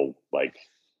until like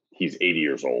he's 80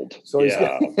 years old. So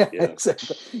exactly.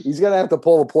 He's going to have to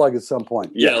pull the plug at some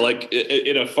point. Yeah, like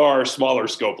in a far smaller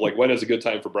scope, like when is a good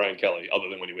time for Brian Kelly other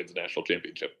than when he wins the national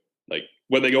championship? Like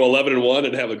when they go 11-1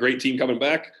 and have a great team coming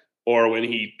back, or when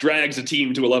he drags a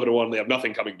team to 11-1 and they have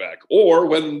nothing coming back, or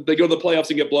when they go to the playoffs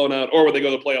and get blown out, or when they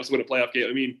go to the playoffs and win a playoff game.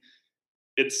 I mean,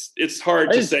 it's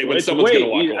hard to say when someone's going to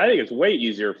walk away. I think it's way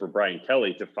easier for Brian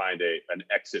Kelly to find an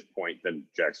exit point than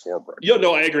Jack Swarbrick.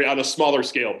 No, I agree. On a smaller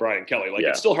scale, Brian Kelly. Like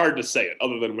it's still hard to say it,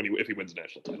 other than if he wins a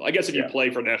national title. I guess if you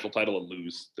play for a national title and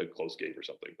lose the close game or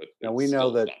something. But now we know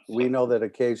that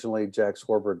occasionally Jack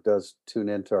Swarbrick does tune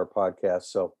into our podcast.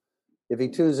 So if he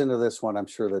tunes into this one, I'm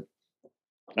sure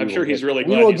he's really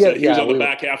glad you said he was on the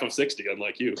back half of 60,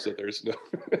 unlike you. So there's no.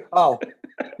 Oh,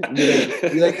 you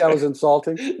think that was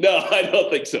insulting? No, I don't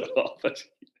think so at all. But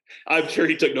I'm sure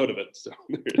he took note of it. So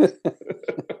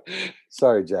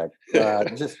sorry, Jack.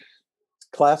 Just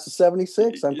class of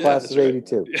 76. I'm class of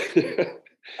 82.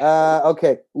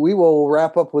 Okay, we will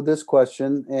wrap up with this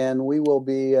question, and we will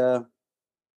be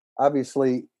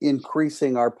obviously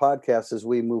increasing our podcast as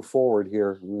we move forward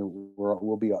here.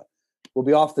 We'll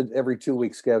be off the every 2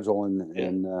 week schedule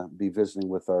and be visiting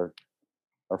with our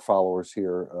followers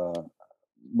here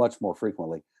much more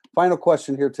frequently. Final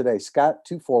question here today, Scott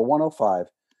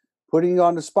 24105, putting you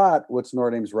on the spot. What's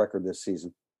Notre Dame's record this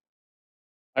season?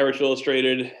 Irish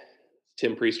Illustrated,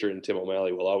 Tim Priester and Tim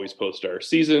O'Malley will always post our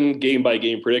season game by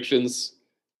game predictions.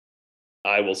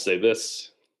 I will say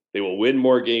this: they will win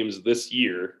more games this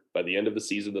year by the end of the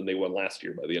season than they won last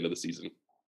year by the end of the season.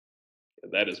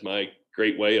 And that is my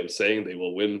great way of saying they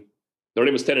will win. Notre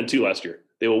Dame was 10-2 last year.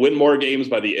 They will win more games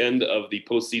by the end of the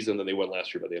postseason than they won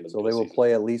last year by the end of the postseason. So they will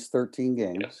play at least 13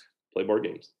 games. Yeah, play more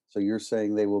games. So you're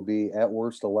saying they will be at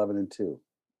worst 11-2. Is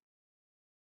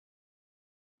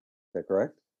that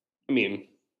correct? I mean,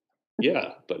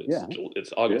 yeah, but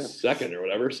it's August 2nd or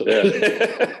whatever. So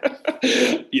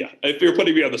if you're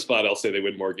putting me on the spot, I'll say they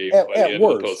win more games by the end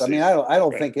worst. of the postseason. I mean, I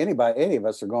don't think any of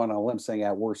us are going on a limb saying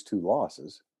at worst 2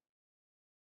 losses.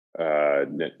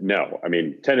 No, I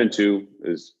mean 10-2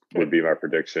 would be my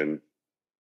prediction,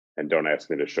 and don't ask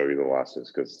me to show you the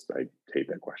losses because I hate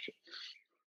that question.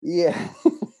 Yeah,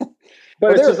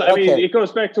 but it's just, I mean, it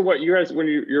goes back to what you guys when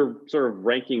you're sort of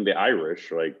ranking the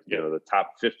Irish, like the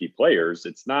top 50 players.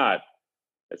 It's not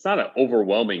an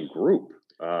overwhelming group,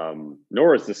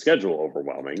 nor is the schedule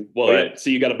overwhelming. Well, so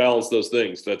you got to balance those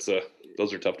things. Those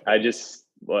are tough.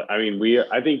 But I mean,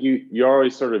 I think you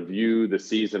always sort of view the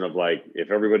season of like,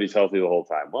 if everybody's healthy the whole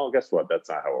time, well, guess what? That's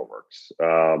not how it works.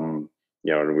 And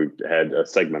we've had a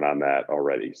segment on that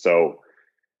already. So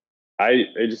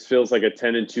it just feels like a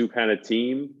 10-2 kind of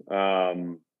team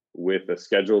with a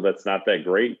schedule that's not that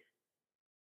great.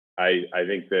 I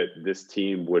think that this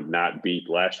team would not beat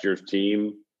last year's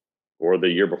team or the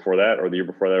year before that, or the year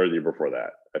before that, or the year before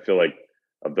that. I feel like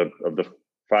of the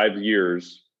 5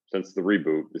 years since the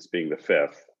reboot, this being the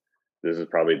 5th, this is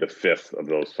probably the 5th of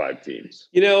those 5 teams.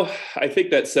 I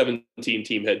think that 17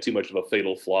 team had too much of a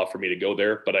fatal flaw for me to go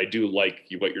there, but I do like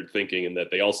what you're thinking in that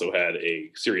they also had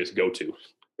a serious go-to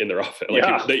in their offense.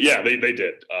 They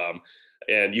did.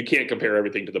 And you can't compare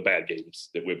everything to the bad games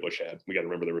that Whitbush had. We got to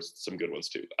remember there was some good ones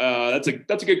too. That's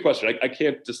a good question. I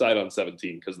can't decide on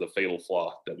 17 because of the fatal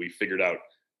flaw that we figured out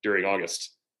during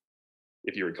August,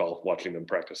 if you recall watching them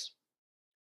practice.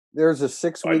 There's a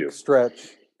 6-week stretch.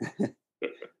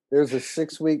 There's a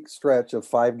 6-week stretch of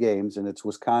 5 games, and it's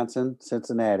Wisconsin,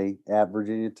 Cincinnati, at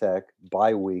Virginia Tech,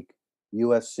 bye week,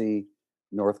 USC,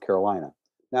 North Carolina.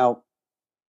 Now,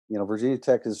 Virginia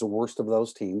Tech is the worst of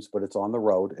those teams, but it's on the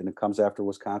road, and it comes after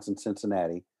Wisconsin,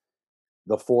 Cincinnati.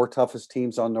 The 4 toughest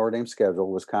teams on Notre Dame's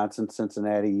schedule: Wisconsin,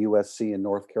 Cincinnati, USC, and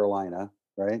North Carolina.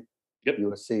 Right? Yep.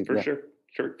 USC for sure.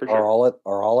 Are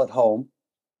all at home.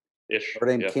 Ish.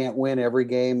 Notre Dame can't win every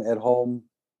game at home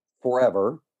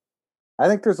forever. I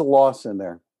think there's a loss in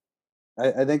there.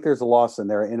 I think there's a loss in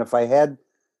there, and if I had.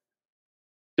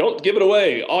 Don't give it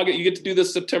away. August, you get to do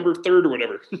this September 3rd or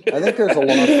whatever. I think there's a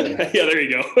loss in there. Yeah, there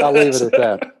you go. I'll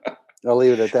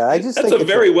leave it at that. I just That's think a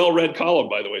very well-read column,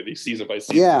 by the way, these season by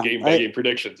season, game by game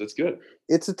predictions. It's good.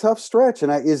 It's a tough stretch.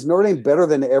 And is Notre Dame better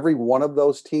than every one of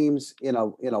those teams in a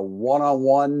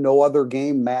one-on-one, no other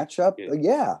game matchup?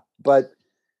 Yeah, but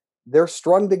they're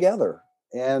strung together.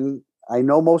 And I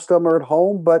know most of them are at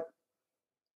home, but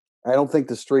I don't think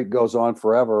the streak goes on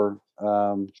forever.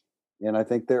 And I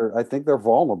think they're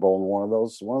vulnerable in one of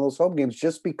those home games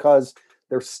just because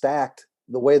they're stacked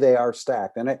the way they are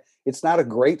stacked. And it's not a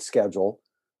great schedule,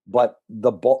 but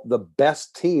the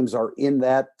best teams are in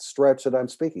that stretch that I'm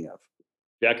speaking of.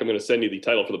 Jack, I'm going to send you the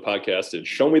title for the podcast and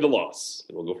Show Me the Loss,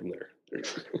 and we'll go from there.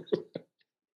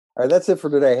 All right, that's it for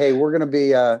today. Hey, we're going to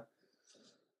be I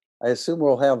assume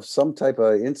we'll have some type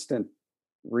of instant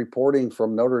reporting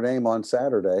from Notre Dame on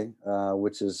Saturday,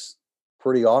 which is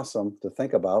pretty awesome to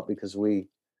think about because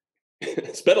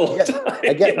it's been a long time.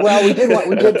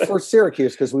 We did for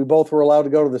Syracuse because we both were allowed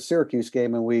to go to the Syracuse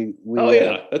game, and we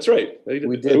that's right.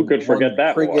 We did. Who could forget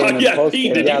that one?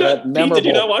 Pete, did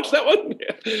you not watch that one?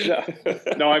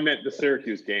 No, I meant the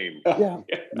Syracuse game.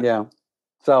 Yeah.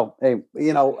 So, hey,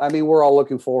 we're all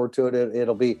looking forward to it.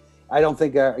 It'll be. I don't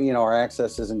think our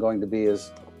access isn't going to be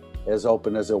as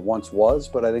open as it once was,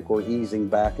 but I think we're easing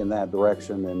back in that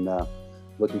direction, and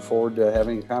looking forward to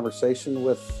having a conversation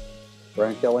with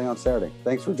Brian Kelly on Saturday.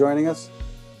 Thanks for joining us.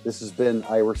 This has been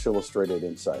Irish Illustrated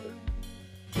Insider.